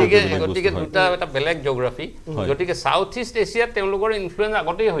গতিকে দুটা এটা বেলেগ জিঅ'গ্ৰাফি গতিকে সাউথ ইষ্ট এছিয়াত তেওঁলোকৰ ইনফ্লুৱেঞ্চ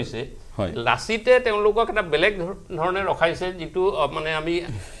আগতেই হৈছে লাচিতে তেওঁলোকক এটা বেলেগ ধৰণে ৰখাইছে যিটো মানে আমি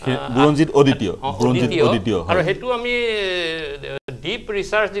বুৰঞ্জীত অদ্বিতীয় আৰু সেইটো আমি ডিপ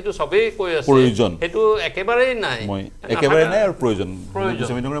ৰিচাৰ্চ যিটো সবেই কৈ আছে সেইটো একেবাৰেই নাই আৰু প্ৰয়োজন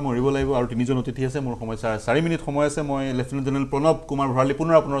মৰিব লাগিব আৰু তিনিজন অতিথি আছে মোৰ সময় 4 মিনিট সময় আছে মই লেফটেনেণ্ট জেনেৰেল প্ৰণৱ কুমাৰ ভৰালী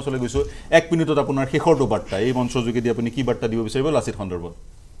পুনৰ আপোনাৰ ওচৰলৈ গৈছোঁ 1 মিনিটত আপোনাৰ শেষৰটো বাৰ্তা এই মঞ্চৰ যোগেদি আপুনি কি বাৰ্তা দিব বিচাৰিব লাচিত সন্দৰ্ভত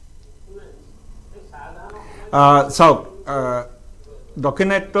চাওক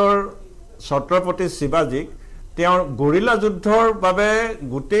দক্ষিণাত্যৰ ছত্ৰপতি শিৱাজীক তেওঁৰ গৰিলা যুদ্ধৰ বাবে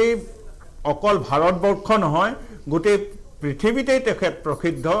গোটেই অকল ভাৰতবৰ্ষ নহয় গোটেই পৃথিৱীতেই তেখেত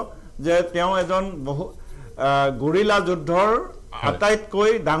প্ৰসিদ্ধ যে তেওঁ এজন বহু গৰিলা যুদ্ধৰ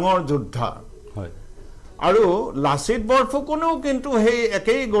আটাইতকৈ ডাঙৰ যোদ্ধা আৰু লাচিত বৰফুকনেও কিন্তু সেই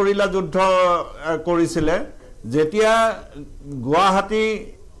একেই গৰিলা যুদ্ধ কৰিছিলে যেতিয়া গুৱাহাটী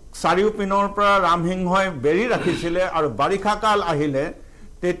চাৰিওপিনৰ পৰা ৰামসিংহই বেৰি ৰাখিছিলে আৰু বাৰিষা কাল আহিলে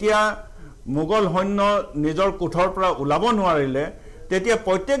তেতিয়া মোগল সৈন্য নিজৰ কোঠৰ পৰা ওলাব নোৱাৰিলে তেতিয়া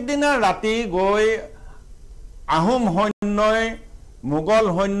প্ৰত্যেক দিনা ৰাতি গৈ আহোম সৈন্যই মোগল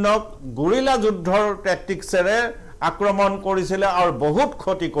সৈন্যক গৰিলা যুদ্ধৰ টেকটিক্সেৰে আক্ৰমণ কৰিছিলে আৰু বহুত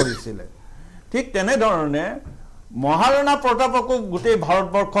ক্ষতি কৰিছিলে ঠিক তেনেধৰণে মহাৰাণা প্ৰতাপকো গোটেই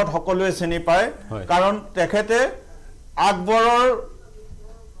ভাৰতবৰ্ষত সকলোৱে চিনি পায় কাৰণ তেখেতে আকবৰৰ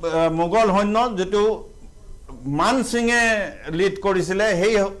মোগল সৈন্য যেটো মান সিঙে লিড কৰিছিলে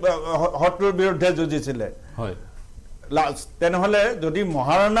সেই শত্ৰুৰ বিৰুদ্ধে যুঁজিছিলে তেনেহলে যদি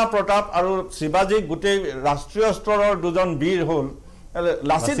মহাৰাণা প্ৰতাপ আৰু শিৱাজী গোটেই ৰাষ্ট্ৰীয় স্তৰৰ দুজন বীৰ হ'ল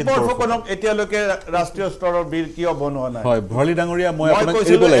লাচিত বৰফুকনক এতিয়ালৈকে ৰাষ্ট্ৰীয় স্তৰৰ বীৰ কিয় বনোৱা নাই হয় ভৰালী ডাঙৰীয়া মই আপোনাক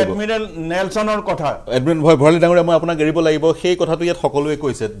এৰিব লাগিব এডমিৰেল নেলছনৰ কথা ভৰালী ডাঙৰীয়া মই আপোনাক এৰিব লাগিব সেই কথাটো ইয়াত সকলোৱে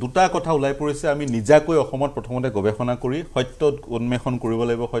কৈছে দুটা কথা ওলাই পৰিছে আমি নিজাকৈ অসমত প্ৰথমতে গৱেষণা কৰি সত্য উন্মেষণ কৰিব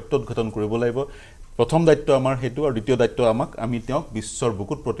লাগিব সত্য উদ্ঘাটন কৰিব লাগিব প্ৰথম দায়িত্ব আমাৰ হেতু আৰু দ্বিতীয় দায়িত্ব আমাক আমি তেওঁক বিশ্বৰ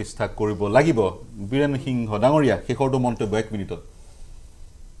বুকুত প্ৰতিষ্ঠা কৰিব লাগিব বীৰেন সিংহ ডাঙৰীয়া শেষৰটো মন্তব্য 1 মিনিটত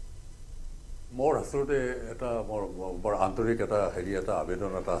মোৰ আচলতে এটা বৰ আন্তৰিক এটা এটা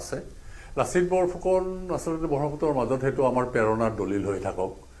আবেদন এটা আছে লাচিত বৰফুকন আচলতে ব্ৰহ্মপুত্ৰৰ মাজত সেইটো আমাৰ প্ৰেৰণাৰ দলিল হৈ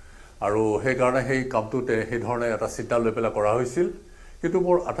থাকক আৰু সেইকাৰণে সেই কামটোতে সেই ধৰণে এটা চিন্তা লৈ পেলাই কৰা হৈছিল কিন্তু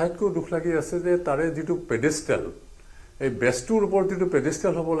মোৰ আটাইতকৈ দুখ লাগি আছে যে তাৰে যিটো পেডেষ্টেল এই বেষ্টটোৰ ওপৰত যিটো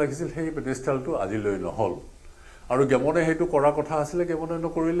পেডেষ্টেল হ'ব লাগিছিল সেই পেডেষ্টেলটো আজিলৈ নহ'ল আৰু গেমনে সেইটো কৰা কথা আছিলে গেমনে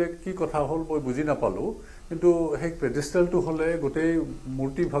নকৰিলে কি কথা হ'ল মই বুজি নাপালোঁ কিন্তু সেই পেডেষ্টেলটো হ'লে গোটেই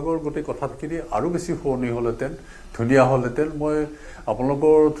মূৰ্তি ভাগৰ গোটেই কথাখিনি আৰু বেছি শুৱনি হ'লহেঁতেন ধুনীয়া হ'লহেঁতেন মই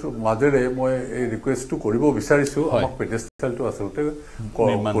আপোনালোকৰ মাজেৰে মই এই ৰিকুৱেষ্টটো কৰিব বিচাৰিছোঁ আমাক পেডেষ্টেলটো আচলতে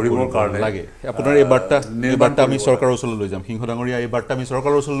কৰিবৰ কাৰণে লাগে আপোনাৰ এই বাৰ্তা আমি চৰকাৰৰ ওচৰলৈ লৈ যাম সিংহ ডাঙৰীয়া এই বাৰ্তা আমি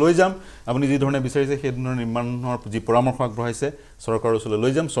চৰকাৰৰ ওচৰলৈ লৈ যাম আপুনি যি ধৰণে বিচাৰিছে সেই ধৰণৰ নিৰ্মাণৰ যি পৰামৰ্শ আগবঢ়াইছে চৰকাৰৰ ওচৰলৈ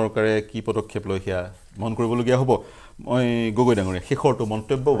লৈ যাম চৰকাৰে কি পদক্ষেপ লয় সেয়া মন কৰিবলগীয়া হ'ব মই গগৈ ডাঙৰীয়া শেষৰটো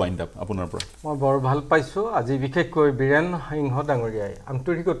মন্তব্য ৱাইণ্ড আপ আপোনাৰ পৰা মই বৰ ভাল পাইছোঁ আজি বিশেষকৈ বীৰেন সিংহ ডাঙৰীয়াই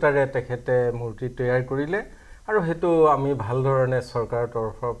আন্তৰিকতাৰে তেখেতে মূৰ্তি তৈয়াৰ কৰিলে আৰু সেইটো আমি ভাল ধৰণে চৰকাৰৰ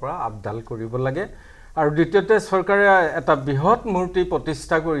তৰফৰ পৰা আপডাল কৰিব লাগে আৰু দ্বিতীয়তে চৰকাৰে এটা বৃহৎ মূৰ্তি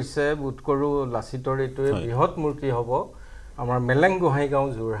প্ৰতিষ্ঠা কৰিছে বোধ কৰোঁ লাচিতৰ এইটোৱে বৃহৎ মূৰ্তি হ'ব আমাৰ মেলেং গোহাঁইগাঁও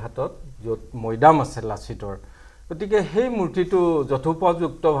যোৰহাটত য'ত মৈদাম আছে লাচিতৰ গতিকে সেই মূৰ্তিটো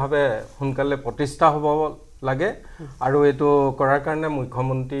যথোপযুক্তভাৱে সোনকালে প্ৰতিষ্ঠা হ'ব লাগে আৰু এইটো কৰাৰ কাৰণে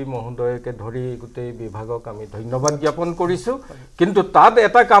মুখ্যমন্ত্ৰী মহোদয়কে ধৰি গোটেই বিভাগক আমি ধন্যবাদ জ্ঞাপন কৰিছোঁ কিন্তু তাত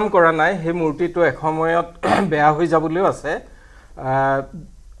এটা কাম কৰা নাই সেই মূৰ্তিটো এসময়ত বেয়া হৈ যাবলৈও আছে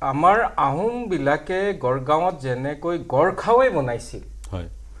আমাৰ আহোমবিলাকে গড়গাঁৱত যেনেকৈ গড়খাৱে বনাইছিল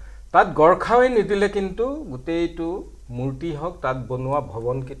তাত গড়খাৱে নিদিলে কিন্তু গোটেইটো মূৰ্তি হওক তাত বনোৱা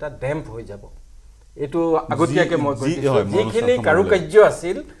ভৱনকেইটা ডেম্প হৈ যাব এইটো আগতীয়াকৈ মই কৈছোঁ যিখিনি কাৰুকাৰ্য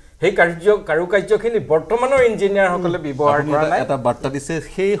আছিল সেই কাৰুকাৰ্যখিনি বৰ্তমানৰ ইঞ্জিনিয়াৰসকলে ব্যৱহাৰ কৰা নাই এটা বাৰ্তা দিছে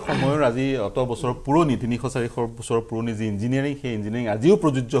সেই সময়ৰ আজি অত বছৰ পুৰণি ৩৪০ বছৰ পুৰণি যি ইঞ্জিনিয়াৰিং সেই ইঞ্জিনিয়াৰিং আজিও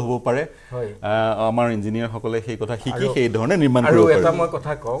প্ৰযোজ্য হ'ব পাৰে আমাৰ ইঞ্জিনিয়াৰসকলে সেই কথা শিকি সেই ধৰণে নিৰ্মাণ কৰিব পাৰে আৰু এটা মই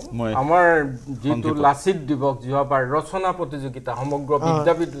কথা কওঁ আমাৰ যিটো লাচিত দিৱস যোৱাবাৰ ৰচনা প্ৰতিযোগিতা সমগ্ৰ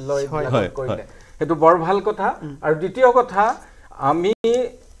বিদ্যাবিদ্যালয়ত কৰিলে সেইটো বৰ ভাল কথা আৰু দ্বিতীয় কথা আমি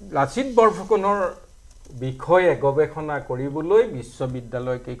লাচিত বৰফুকনৰ বিষয়ে গৱেষণা কৰিবলৈ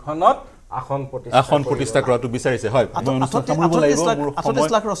বিশ্ববিদ্যালয় কেইখনত আসন প্ৰতিষ্ঠা কৰাটো বিচাৰিছে হয় মই অনুষ্ঠান সামৰিব লাগিব মোৰ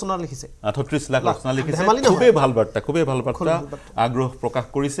 38 লাখ ৰচনা লিখিছে 38 লাখ ৰচনা লিখিছে খুবেই ভাল বাৰ্তা আগ্ৰহ প্ৰকাশ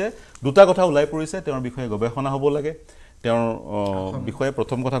কৰিছে দুটা কথা ওলাই পৰিছে তেওঁৰ বিষয়ে গৱেষণা হ'ব লাগে তেওঁৰ বিষয়ে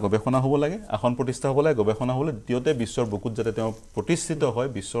প্ৰথম কথা গৱেষণা হ'ব লাগে আসন প্ৰতিষ্ঠা হ'ব লাগে গৱেষণা হ'লে দ্বিতীয়তে বিশ্বৰ বুকুত যাতে তেওঁ প্ৰতিষ্ঠিত হয়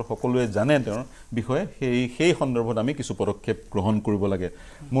বিশ্বৰ সকলোৱে জানে তেওঁৰ বিষয়ে সেই সন্দৰ্ভত আমি কিছু পদক্ষেপ গ্ৰহণ কৰিব লাগে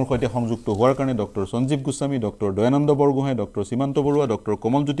মোৰ সৈতে সংযুক্ত হোৱাৰ কাৰণে doctor Sanjeev Goswami doctor Dayanand Borgohain doctor সীমান্ত Barua doctor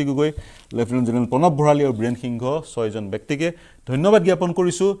Kamaljyoti Gogoi lieutenant general Pranab Bharali আৰু বীৰেন সিংহ 6 জন ব্যক্তিকে ধন্যবাদ জ্ঞাপন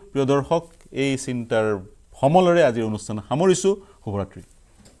কৰিছোঁ প্ৰিয় দৰ্শক এই চিন্তাৰ সমলৰে আজিৰ অনুষ্ঠান সামৰিছোঁ শুভৰাত্ৰি